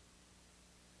Jesus.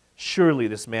 Surely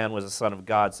this man was the Son of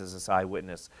God, says this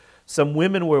eyewitness. Some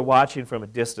women were watching from a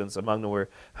distance. Among them were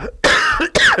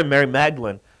Mary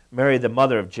Magdalene, Mary the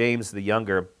mother of James the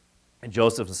younger, and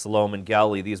Joseph and Salome in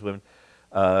Galilee. These women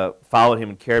followed him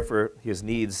and cared for his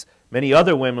needs. Many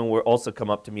other women were also come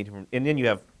up to meet him. And then you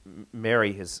have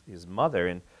Mary, his mother.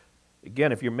 And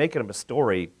again, if you're making up a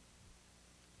story,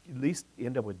 at least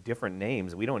end up with different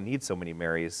names. We don't need so many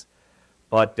Marys.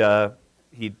 But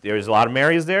there's a lot of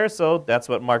Marys there, so that's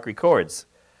what Mark records.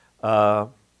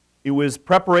 It was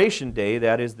preparation day,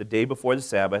 that is the day before the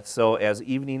Sabbath. So as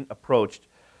evening approached,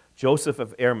 Joseph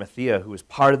of Arimathea, who was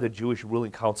part of the Jewish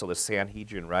ruling council, the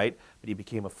Sanhedrin, right? But he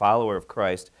became a follower of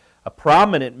Christ. A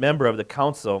prominent member of the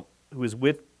council who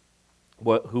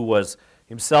was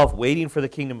himself waiting for the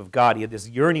kingdom of God. He had this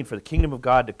yearning for the kingdom of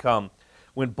God to come.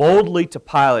 Went boldly to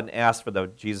Pilate and asked for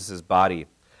Jesus' body.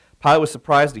 Pilate was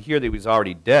surprised to hear that he was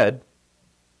already dead.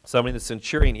 Summoning the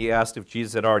centurion, he asked if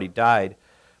Jesus had already died.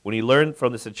 When he learned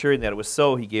from the centurion that it was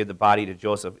so, he gave the body to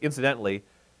Joseph. Incidentally,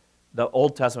 the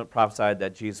Old Testament prophesied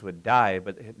that Jesus would die,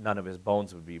 but none of his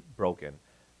bones would be broken.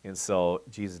 And so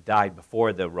Jesus died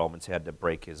before the Romans had to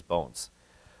break his bones.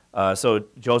 So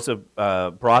Joseph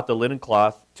brought the linen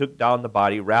cloth, took down the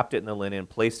body, wrapped it in the linen, and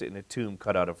placed it in a tomb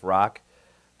cut out of rock.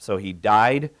 So he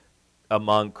died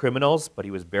among criminals, but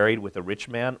he was buried with a rich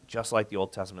man, just like the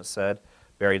Old Testament said,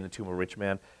 buried in the tomb of a rich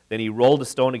man. Then he rolled a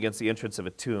stone against the entrance of a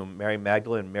tomb. Mary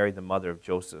Magdalene and Mary, the mother of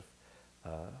Joseph,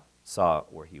 saw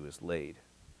where he was laid.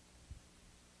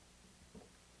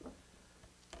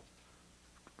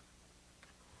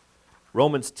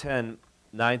 Romans 10,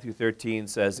 9 through 13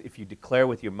 says, if you declare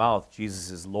with your mouth Jesus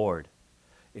is Lord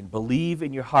and believe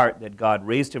in your heart that God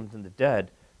raised him from the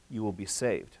dead, you will be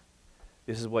saved.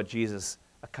 This is what Jesus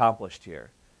accomplished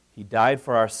here. He died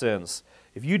for our sins.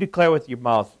 If you declare with your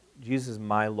mouth, Jesus is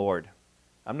my Lord,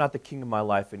 I'm not the king of my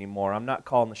life anymore. I'm not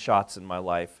calling the shots in my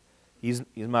life. He's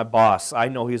my boss. I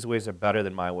know his ways are better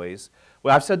than my ways.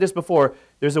 Well, I've said this before.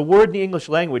 There's a word in the English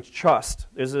language, trust.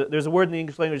 There's a word in the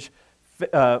English language,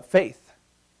 faith.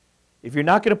 If you're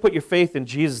not going to put your faith in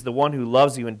Jesus, the one who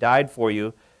loves you and died for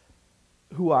you,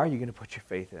 who are you going to put your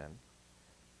faith in?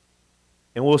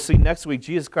 And we'll see next week,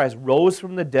 Jesus Christ rose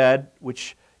from the dead,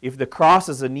 which if the cross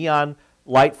is a neon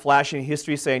light flashing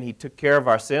history saying he took care of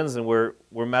our sins and we're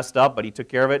messed up, but he took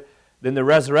care of it, then the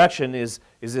resurrection is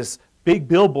this big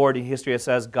billboard in history that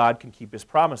says God can keep his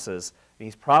promises. And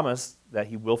he's promised that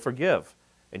he will forgive,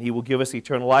 and he will give us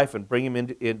eternal life and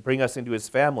bring us into his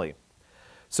family.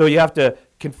 So you have to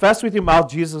confess with your mouth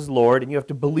Jesus is Lord, and you have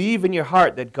to believe in your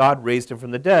heart that God raised him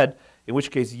from the dead, in which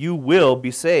case you will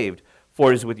be saved.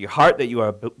 For it is with your heart that you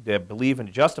are believe and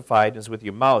justified, and it is with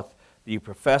your mouth that you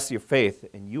profess your faith,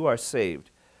 and you are saved.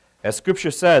 As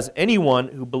Scripture says, anyone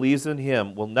who believes in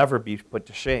him will never be put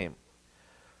to shame.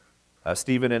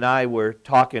 Stephen and I were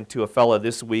talking to a fellow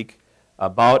this week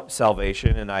about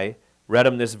salvation, and I read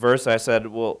him this verse. I said,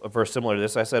 well, a verse similar to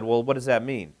this. I said, well, what does that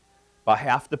mean? About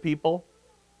half the people?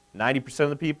 90% of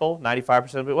the people? 95%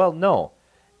 of the people? Well, no.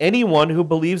 Anyone who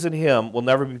believes in him will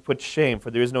never be put to shame,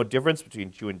 for there is no difference between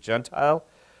Jew and Gentile.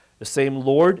 The same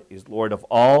Lord is Lord of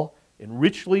all, and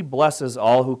richly blesses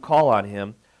all who call on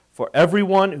him. For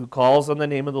everyone who calls on the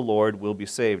name of the Lord will be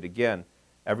saved. Again,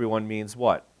 everyone means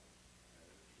what?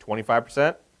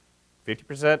 25%?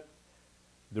 50%?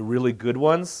 The really good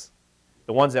ones?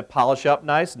 The ones that polish up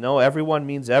nice? No, everyone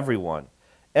means everyone.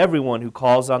 Everyone who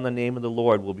calls on the name of the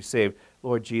Lord will be saved.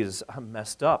 Lord Jesus, I'm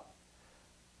messed up.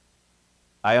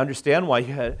 I understand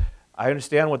why I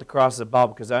understand what the cross is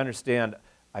about, because I understand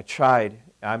I tried.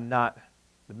 I'm not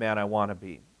the man I want to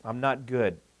be. I'm not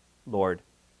good, Lord.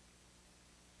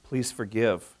 Please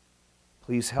forgive.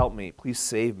 Please help me. Please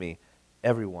save me.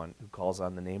 Everyone who calls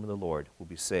on the name of the Lord will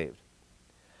be saved.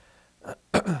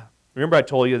 Remember I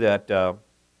told you that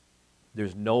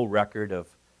there's no record of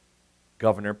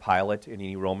Governor Pilate in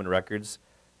any Roman records?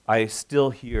 I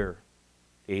still hear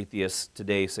atheists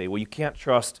today say, well, you can't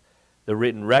trust the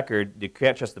written record, you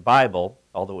can't trust the Bible,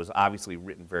 although it was obviously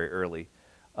written very early,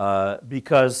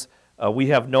 because we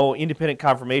have no independent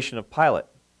confirmation of Pilate,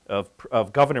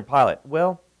 of Governor Pilate.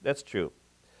 Well, that's true.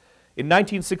 In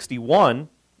 1961,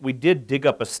 we did dig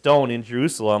up a stone in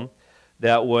Jerusalem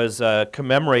that was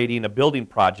commemorating a building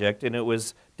project, and it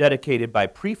was dedicated by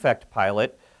Prefect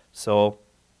Pilate, so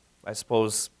I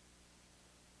suppose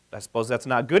that's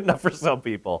not good enough for some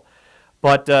people.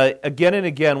 But again and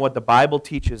again, what the Bible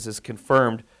teaches is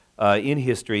confirmed in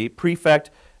history.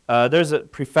 Prefect, there's a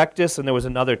prefectus, and there was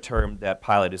another term that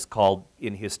Pilate is called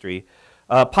in history.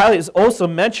 Pilate is also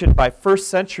mentioned by first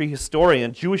century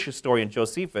historian, Jewish historian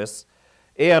Josephus,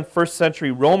 and first century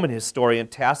Roman historian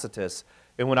Tacitus.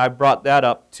 And when I brought that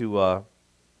up to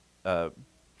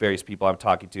various people I'm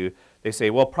talking to, they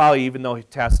say, well, probably even though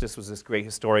Tacitus was this great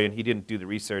historian, he didn't do the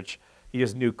research. He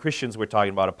just knew Christians were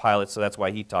talking about a Pilate, so that's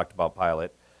why he talked about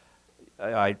Pilate.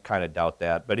 I kind of doubt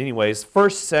that. But anyways,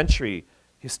 first century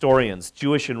historians,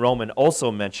 Jewish and Roman,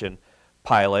 also mention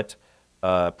Pilate,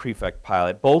 Prefect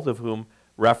Pilate, both of whom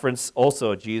reference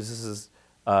also Jesus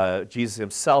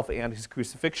himself and his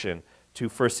crucifixion to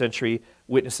first century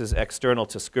witnesses external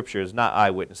to Scriptures, not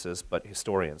eyewitnesses, but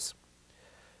historians.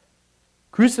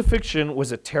 Crucifixion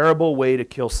was a terrible way to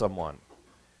kill someone.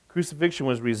 Crucifixion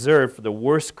was reserved for the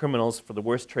worst criminals, for the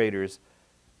worst traitors.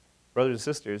 Brothers and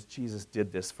sisters, Jesus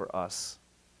did this for us.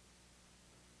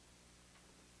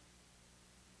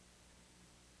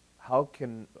 How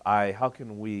can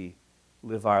we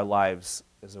live our lives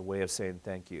as a way of saying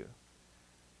thank you?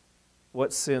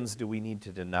 What sins do we need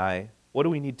to deny? What do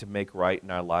we need to make right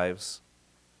in our lives?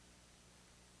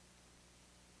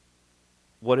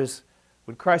 When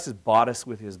Christ has bought us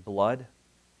with his blood,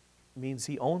 it means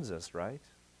he owns us, right?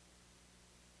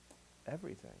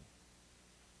 Everything.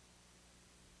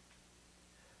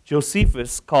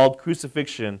 Josephus called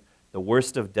crucifixion the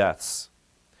worst of deaths,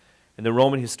 and the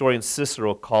Roman historian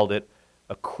Cicero called it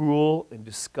a cruel and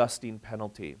disgusting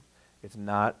penalty. It's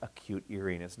not a cute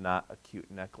earring. It's not a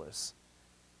cute necklace.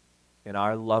 And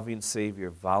our loving Savior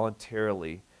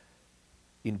voluntarily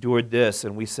endured this,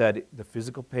 and we said the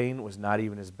physical pain was not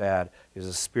even as bad as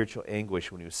the spiritual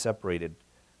anguish when he was separated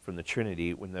from the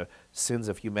Trinity, when the sins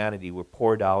of humanity were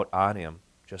poured out on him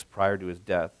just prior to his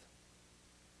death.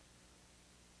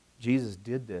 Jesus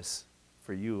did this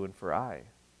for you and for I.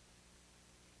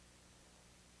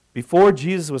 Before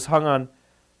Jesus was hung on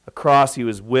a cross, he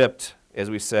was whipped, as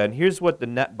we said. And here's what the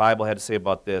Net Bible had to say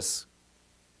about this,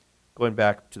 going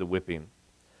back to the whipping.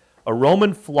 A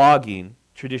Roman flogging,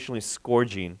 traditionally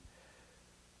scourging,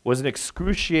 was an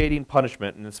excruciating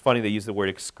punishment. And it's funny they use the word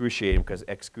excruciating because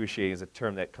excruciating is a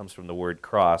term that comes from the word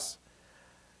cross.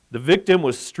 The victim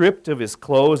was stripped of his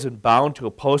clothes and bound to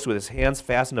a post with his hands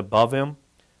fastened above him,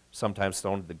 sometimes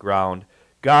thrown to the ground.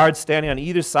 Guards standing on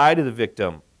either side of the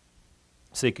victim,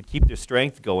 so they could keep their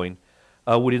strength going,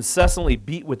 would incessantly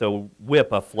beat with a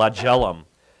whip, a flagellum,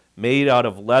 made out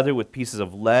of leather with pieces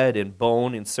of lead and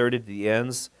bone inserted at the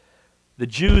ends. The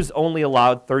Jews only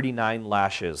allowed 39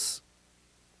 lashes,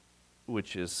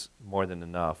 which is more than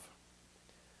enough.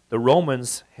 The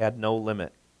Romans had no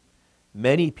limit.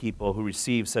 Many people who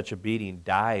received such a beating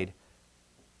died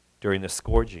during the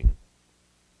scourging.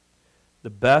 The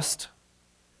best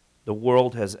the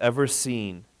world has ever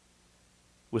seen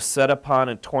was set upon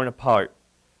and torn apart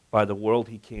by the world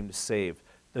he came to save.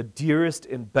 The dearest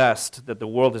and best that the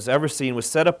world has ever seen was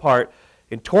set apart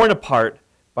and torn apart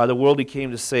by the world he came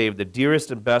to save. The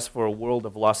dearest and best for a world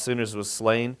of lost sinners was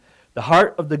slain. The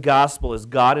heart of the gospel is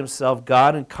God himself,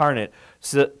 God incarnate,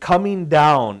 coming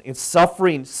down and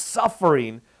suffering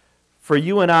for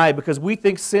you and I, because we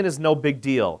think sin is no big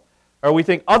deal. Or we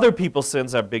think other people's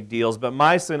sins are big deals, but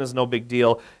my sin is no big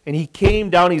deal. And he came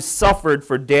down, he suffered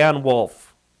for Dan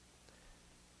Wolfe,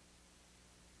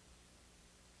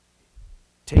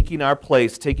 taking our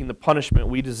place, taking the punishment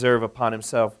we deserve upon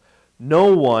himself.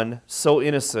 No one so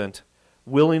innocent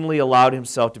willingly allowed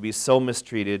himself to be so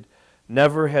mistreated.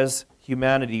 Never has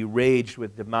humanity raged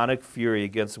with demonic fury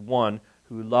against one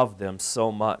who loved them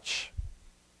so much.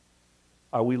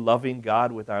 Are we loving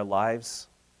God with our lives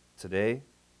today?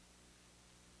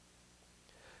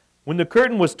 When the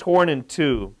curtain was torn in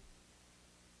two,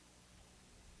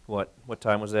 what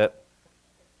time was that?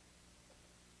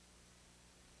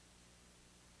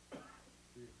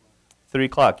 3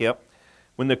 o'clock, yep.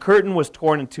 When the curtain was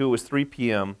torn in two, it was 3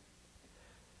 p.m.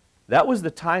 That was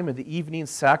the time of the evening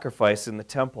sacrifice in the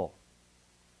temple.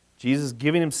 Jesus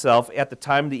giving himself at the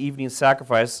time of the evening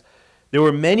sacrifice. There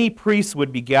were many priests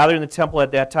would be gathered in the temple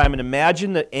at that time, and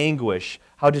imagine the anguish,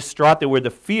 how distraught they were,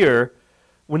 the fear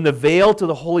when the veil to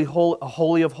the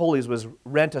Holy of Holies was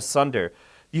rent asunder.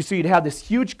 You see, you'd have this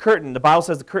huge curtain. The Bible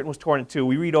says the curtain was torn in two.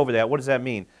 We read over that. What does that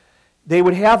mean? They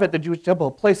would have at the Jewish temple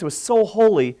a place that was so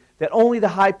holy that only the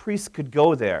high priest could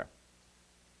go there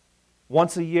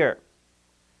once a year.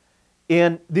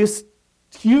 And this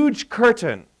huge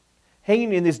curtain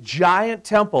hanging in this giant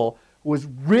temple was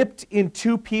ripped in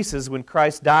two pieces when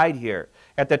Christ died here.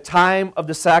 At the time of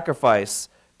the sacrifice,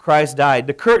 Christ died.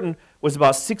 The curtain was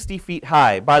about 60 feet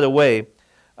high. By the way,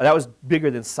 that was bigger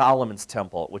than Solomon's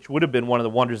temple, which would have been one of the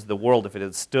wonders of the world if it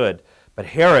had stood. But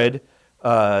Herod,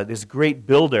 this great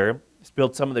builder, he's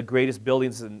built some of the greatest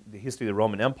buildings in the history of the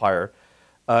Roman Empire.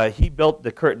 He built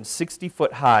the curtain 60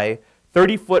 foot high,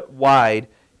 30 foot wide,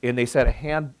 and they said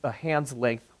a hand's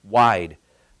length wide,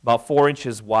 about 4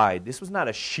 inches wide. This was not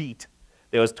a sheet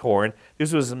that was torn.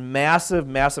 This was a massive,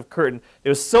 massive curtain. It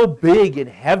was so big and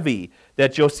heavy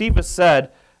that Josephus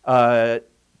said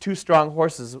 2 strong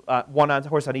horses, one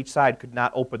horse on each side, could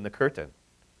not open the curtain.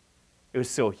 It was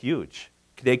so huge.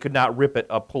 They could not rip it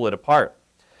up, pull it apart.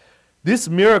 This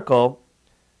miracle,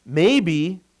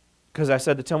 maybe, because I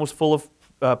said the temple was full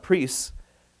of priests,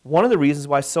 one of the reasons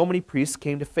why so many priests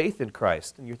came to faith in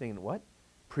Christ. And you're thinking, what?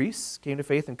 Priests came to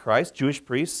faith in Christ? Jewish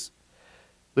priests?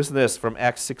 Listen to this from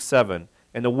Acts 6:7.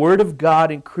 And the word of God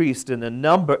increased, and the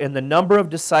number of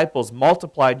disciples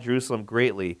multiplied in Jerusalem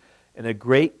greatly, and a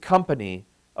great company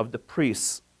of the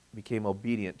priests became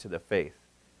obedient to the faith.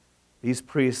 These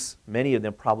priests, many of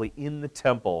them probably in the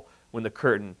temple when the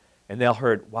curtain, and they all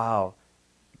heard, wow,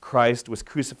 Christ was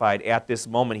crucified at this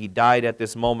moment. He died at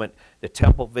this moment. The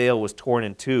temple veil was torn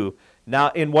in two. Now,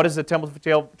 and what does the temple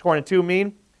veil torn in two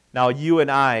mean? Now you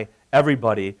and I,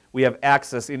 everybody, we have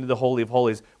access into the Holy of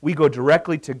Holies. We go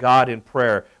directly to God in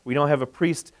prayer. We don't have a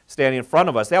priest standing in front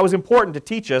of us. That was important to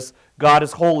teach us God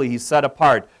is holy. He's set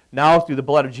apart. Now, through the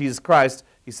blood of Jesus Christ,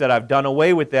 he said, I've done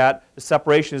away with that. The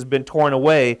separation has been torn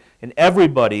away, and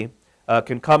everybody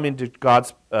can come into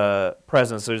God's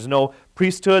presence. There's no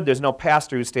priesthood. There's no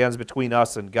pastor who stands between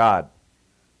us and God.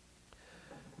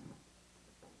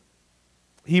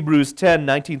 Hebrews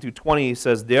 10:19-20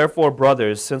 says, Therefore,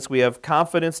 brothers, since we have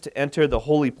confidence to enter the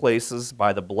holy places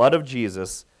by the blood of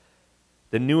Jesus,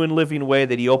 the new and living way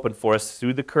that he opened for us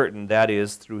through the curtain, that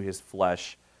is, through his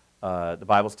flesh. The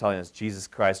Bible's telling us Jesus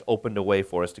Christ opened a way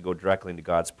for us to go directly into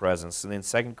God's presence. And then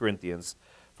 2 Corinthians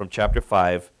from chapter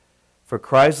 5, For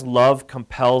Christ's love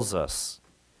compels us.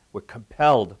 We're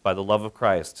compelled by the love of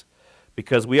Christ,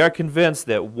 because we are convinced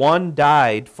that one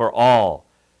died for all,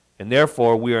 and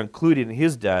therefore we are included in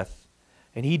his death.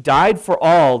 And he died for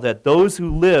all, that those who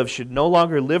live should no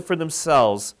longer live for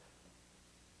themselves,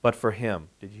 but for him.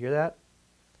 Did you hear that?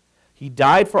 He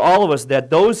died for all of us,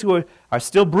 that those who are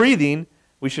still breathing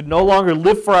We should no longer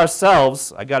live for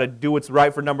ourselves. I got to do what's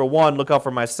right for number one, look out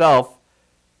for myself.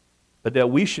 But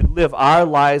that we should live our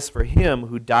lives for Him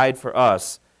who died for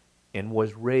us and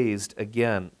was raised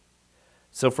again.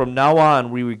 So from now on,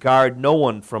 we regard no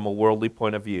one from a worldly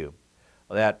point of view.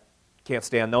 Well, that can't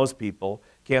stand those people,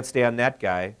 can't stand that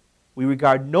guy. We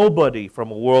regard nobody from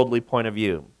a worldly point of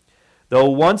view. Though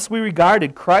once we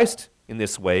regarded Christ in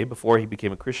this way, before He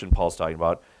became a Christian, Paul's talking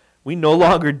about, we no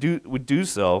longer would do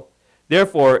so.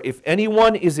 Therefore, if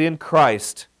anyone is in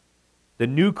Christ, the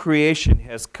new creation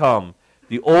has come.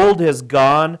 The old has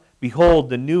gone. Behold,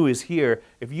 the new is here.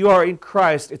 If you are in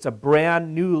Christ, it's a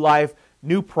brand new life,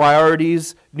 new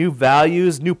priorities, new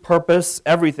values, new purpose,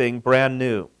 everything brand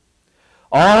new.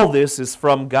 All this is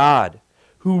from God,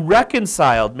 who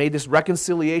reconciled, made this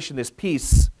reconciliation, this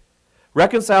peace,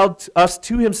 reconciled us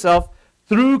to Himself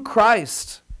through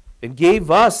Christ, and gave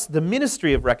us the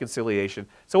ministry of reconciliation.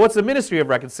 So what's the ministry of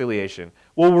reconciliation?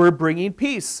 Well, we're bringing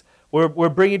peace. We're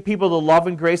bringing people the love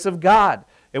and grace of God.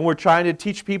 And we're trying to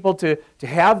teach people to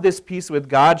have this peace with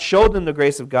God, show them the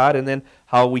grace of God, and then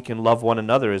how we can love one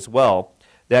another as well.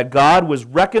 That God was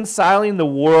reconciling the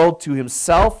world to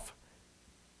Himself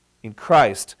in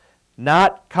Christ,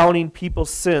 not counting people's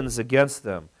sins against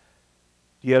them.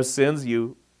 Do you have sins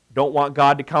you don't want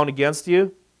God to count against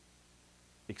you?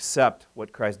 Accept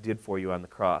what Christ did for you on the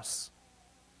cross.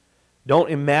 Don't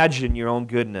imagine your own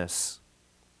goodness.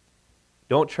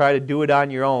 Don't try to do it on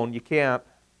your own. You can't.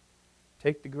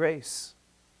 Take the grace.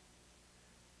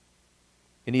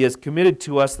 And He has committed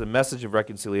to us the message of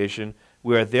reconciliation.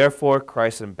 We are therefore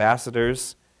Christ's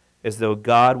ambassadors, as though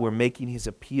God were making His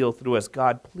appeal through us.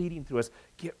 God pleading through us,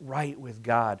 get right with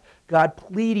God. God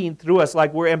pleading through us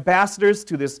like we're ambassadors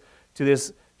to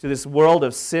this world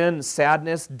of sin,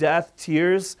 sadness, death,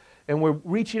 tears. And we're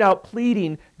reaching out,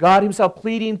 pleading, God Himself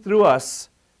pleading through us.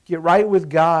 Get right with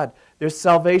God. There's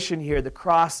salvation here. The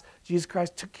cross, Jesus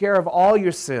Christ took care of all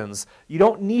your sins. You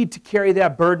don't need to carry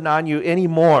that burden on you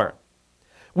anymore.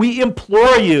 We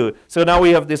implore you. So now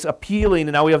we have this appealing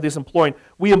and now we have this imploring.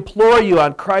 We implore you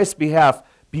on Christ's behalf,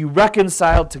 be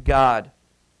reconciled to God.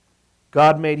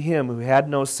 God made Him who had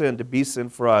no sin to be sin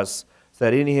for us, so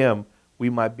that in Him we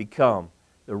might become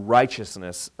the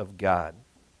righteousness of God.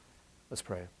 Let's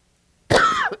pray.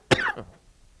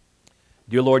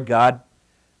 Dear Lord God,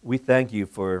 we thank You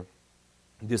for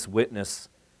this witness.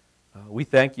 We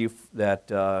thank You that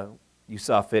You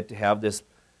saw fit to have this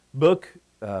book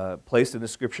placed in the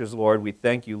Scriptures, Lord. We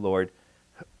thank You, Lord,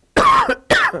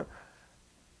 that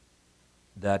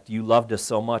You loved us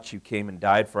so much You came and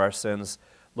died for our sins.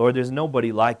 Lord, there's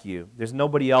nobody like You. There's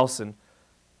nobody else in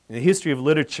the history of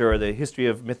literature, the history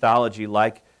of mythology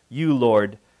like You,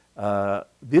 Lord.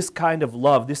 This kind of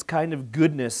love, this kind of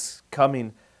goodness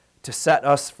coming to set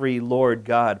us free, Lord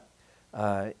God.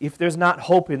 If there's not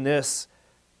hope in this,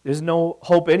 there's no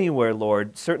hope anywhere,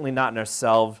 Lord. Certainly not in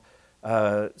ourselves.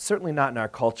 Certainly not in our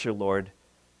culture, Lord.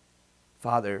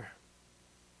 Father,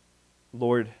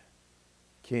 Lord,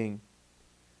 King,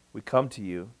 we come to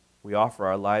You. We offer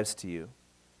our lives to You.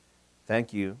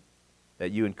 Thank You that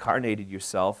You incarnated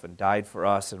Yourself and died for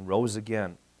us and rose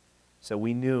again. So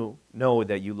we know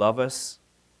that You love us,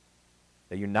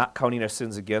 that You're not counting our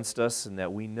sins against us, and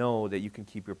that we know that You can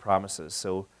keep Your promises.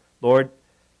 So, Lord,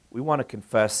 we want to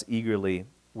confess eagerly,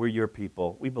 we're Your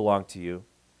people. We belong to You.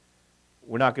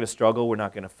 We're not going to struggle. We're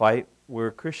not going to fight.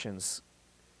 We're Christians,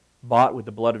 bought with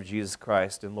the blood of Jesus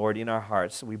Christ. And Lord, in our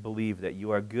hearts, we believe that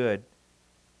You are good,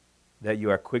 that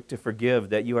You are quick to forgive,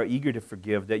 that You are eager to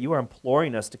forgive, that You are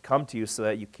imploring us to come to You so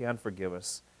that You can forgive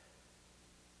us.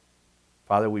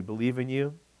 Father, we believe in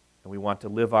You, and we want to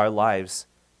live our lives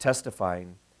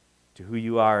testifying to who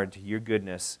You are and to Your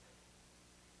goodness.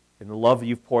 And the love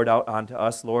You've poured out onto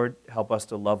us, Lord, help us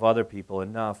to love other people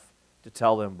enough to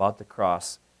tell them about the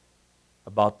cross,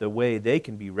 about the way they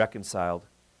can be reconciled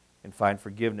and find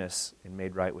forgiveness and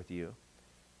made right with You.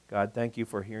 God, thank You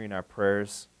for hearing our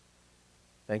prayers.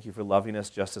 Thank You for loving us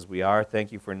just as we are.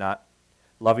 Thank You for not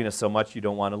loving us so much You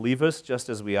don't want to leave us just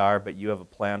as we are, but You have a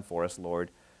plan for us,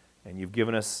 Lord. And You've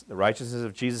given us the righteousness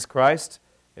of Jesus Christ,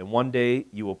 and one day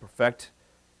You will perfect,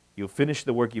 You'll finish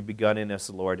the work You've begun in us,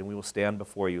 Lord, and we will stand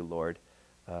before You, Lord,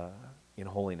 in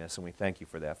holiness. And we thank You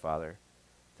for that, Father.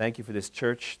 Thank You for this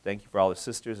church. Thank You for all the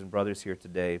sisters and brothers here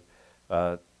today.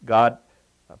 God,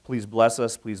 please bless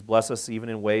us. Please bless us even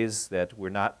in ways that we're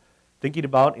not thinking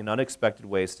about, in unexpected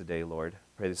ways today, Lord.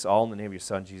 Pray this all in the name of Your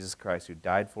Son, Jesus Christ, who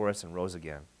died for us and rose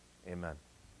again. Amen.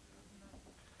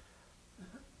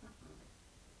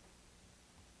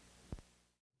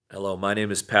 Hello, my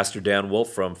name is Pastor Dan Wolf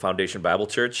from Foundation Bible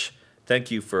Church.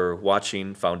 Thank you for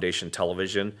watching Foundation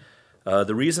Television.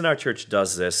 The reason our church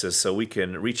does this is so we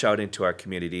can reach out into our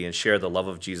community and share the love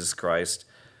of Jesus Christ.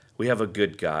 We have a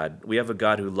good God. We have a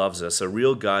God who loves us, a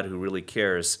real God who really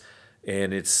cares.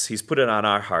 And He's put it on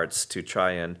our hearts to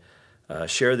try and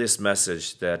share this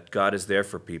message that God is there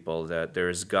for people, that there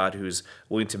is God who's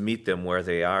willing to meet them where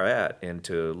they are at and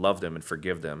to love them and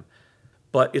forgive them.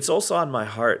 But it's also on my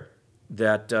heart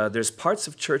that there's parts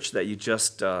of church that you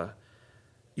just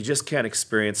can't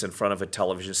experience in front of a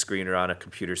television screen or on a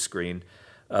computer screen.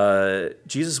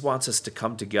 Jesus wants us to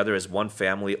come together as one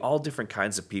family, all different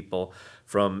kinds of people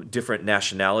from different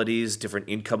nationalities, different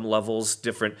income levels,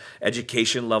 different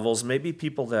education levels, maybe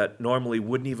people that normally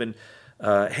wouldn't even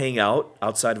hang out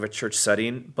outside of a church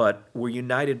setting, but we're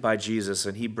united by Jesus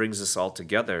and He brings us all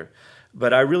together.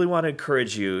 But I really want to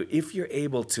encourage you, if you're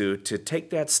able to take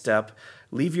that step,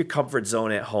 leave your comfort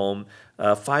zone at home,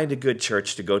 find a good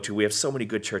church to go to. We have so many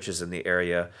good churches in the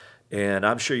area, and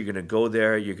I'm sure you're going to go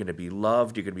there. You're going to be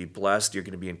loved. You're going to be blessed. You're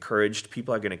going to be encouraged.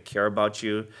 People are going to care about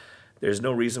you. There's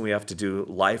no reason we have to do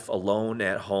life alone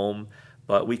at home,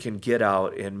 but we can get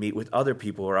out and meet with other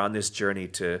people who are on this journey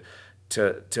to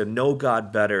know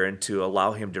God better and to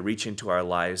allow Him to reach into our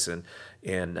lives and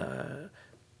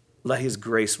let His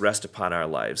grace rest upon our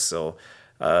lives. So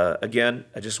again,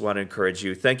 I just want to encourage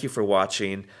you. Thank you for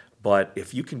watching. But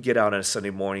if you can get out on a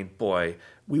Sunday morning, boy,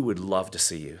 we would love to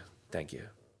see you. Thank you.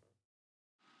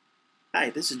 Hi,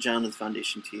 this is John with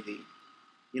Foundation TV.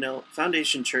 You know,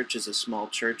 Foundation Church is a small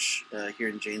church here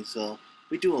in Janesville.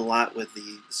 We do a lot with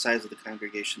the size of the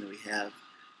congregation that we have.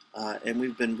 And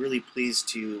we've been really pleased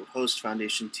to host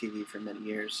Foundation TV for many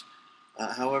years.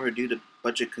 However, due to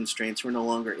budget constraints, we're no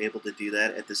longer able to do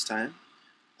that at this time.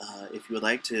 If you would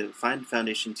like to find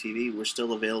Foundation TV, we're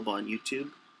still available on YouTube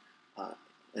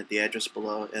at the address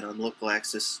below and on local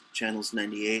access channels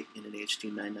 98 and an HD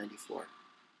 994.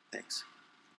 Thanks.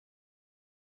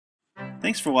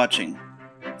 Thanks for watching.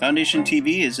 Foundation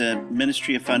TV is a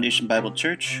ministry of Foundation Bible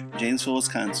Church, Janesville,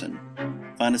 Wisconsin.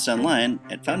 Find us online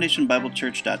at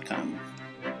foundationbiblechurch.com.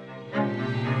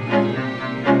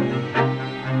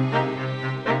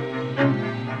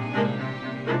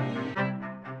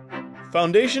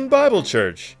 Foundation Bible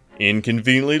Church,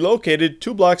 inconveniently located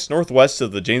 2 blocks northwest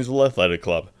of the Janesville Athletic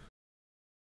Club.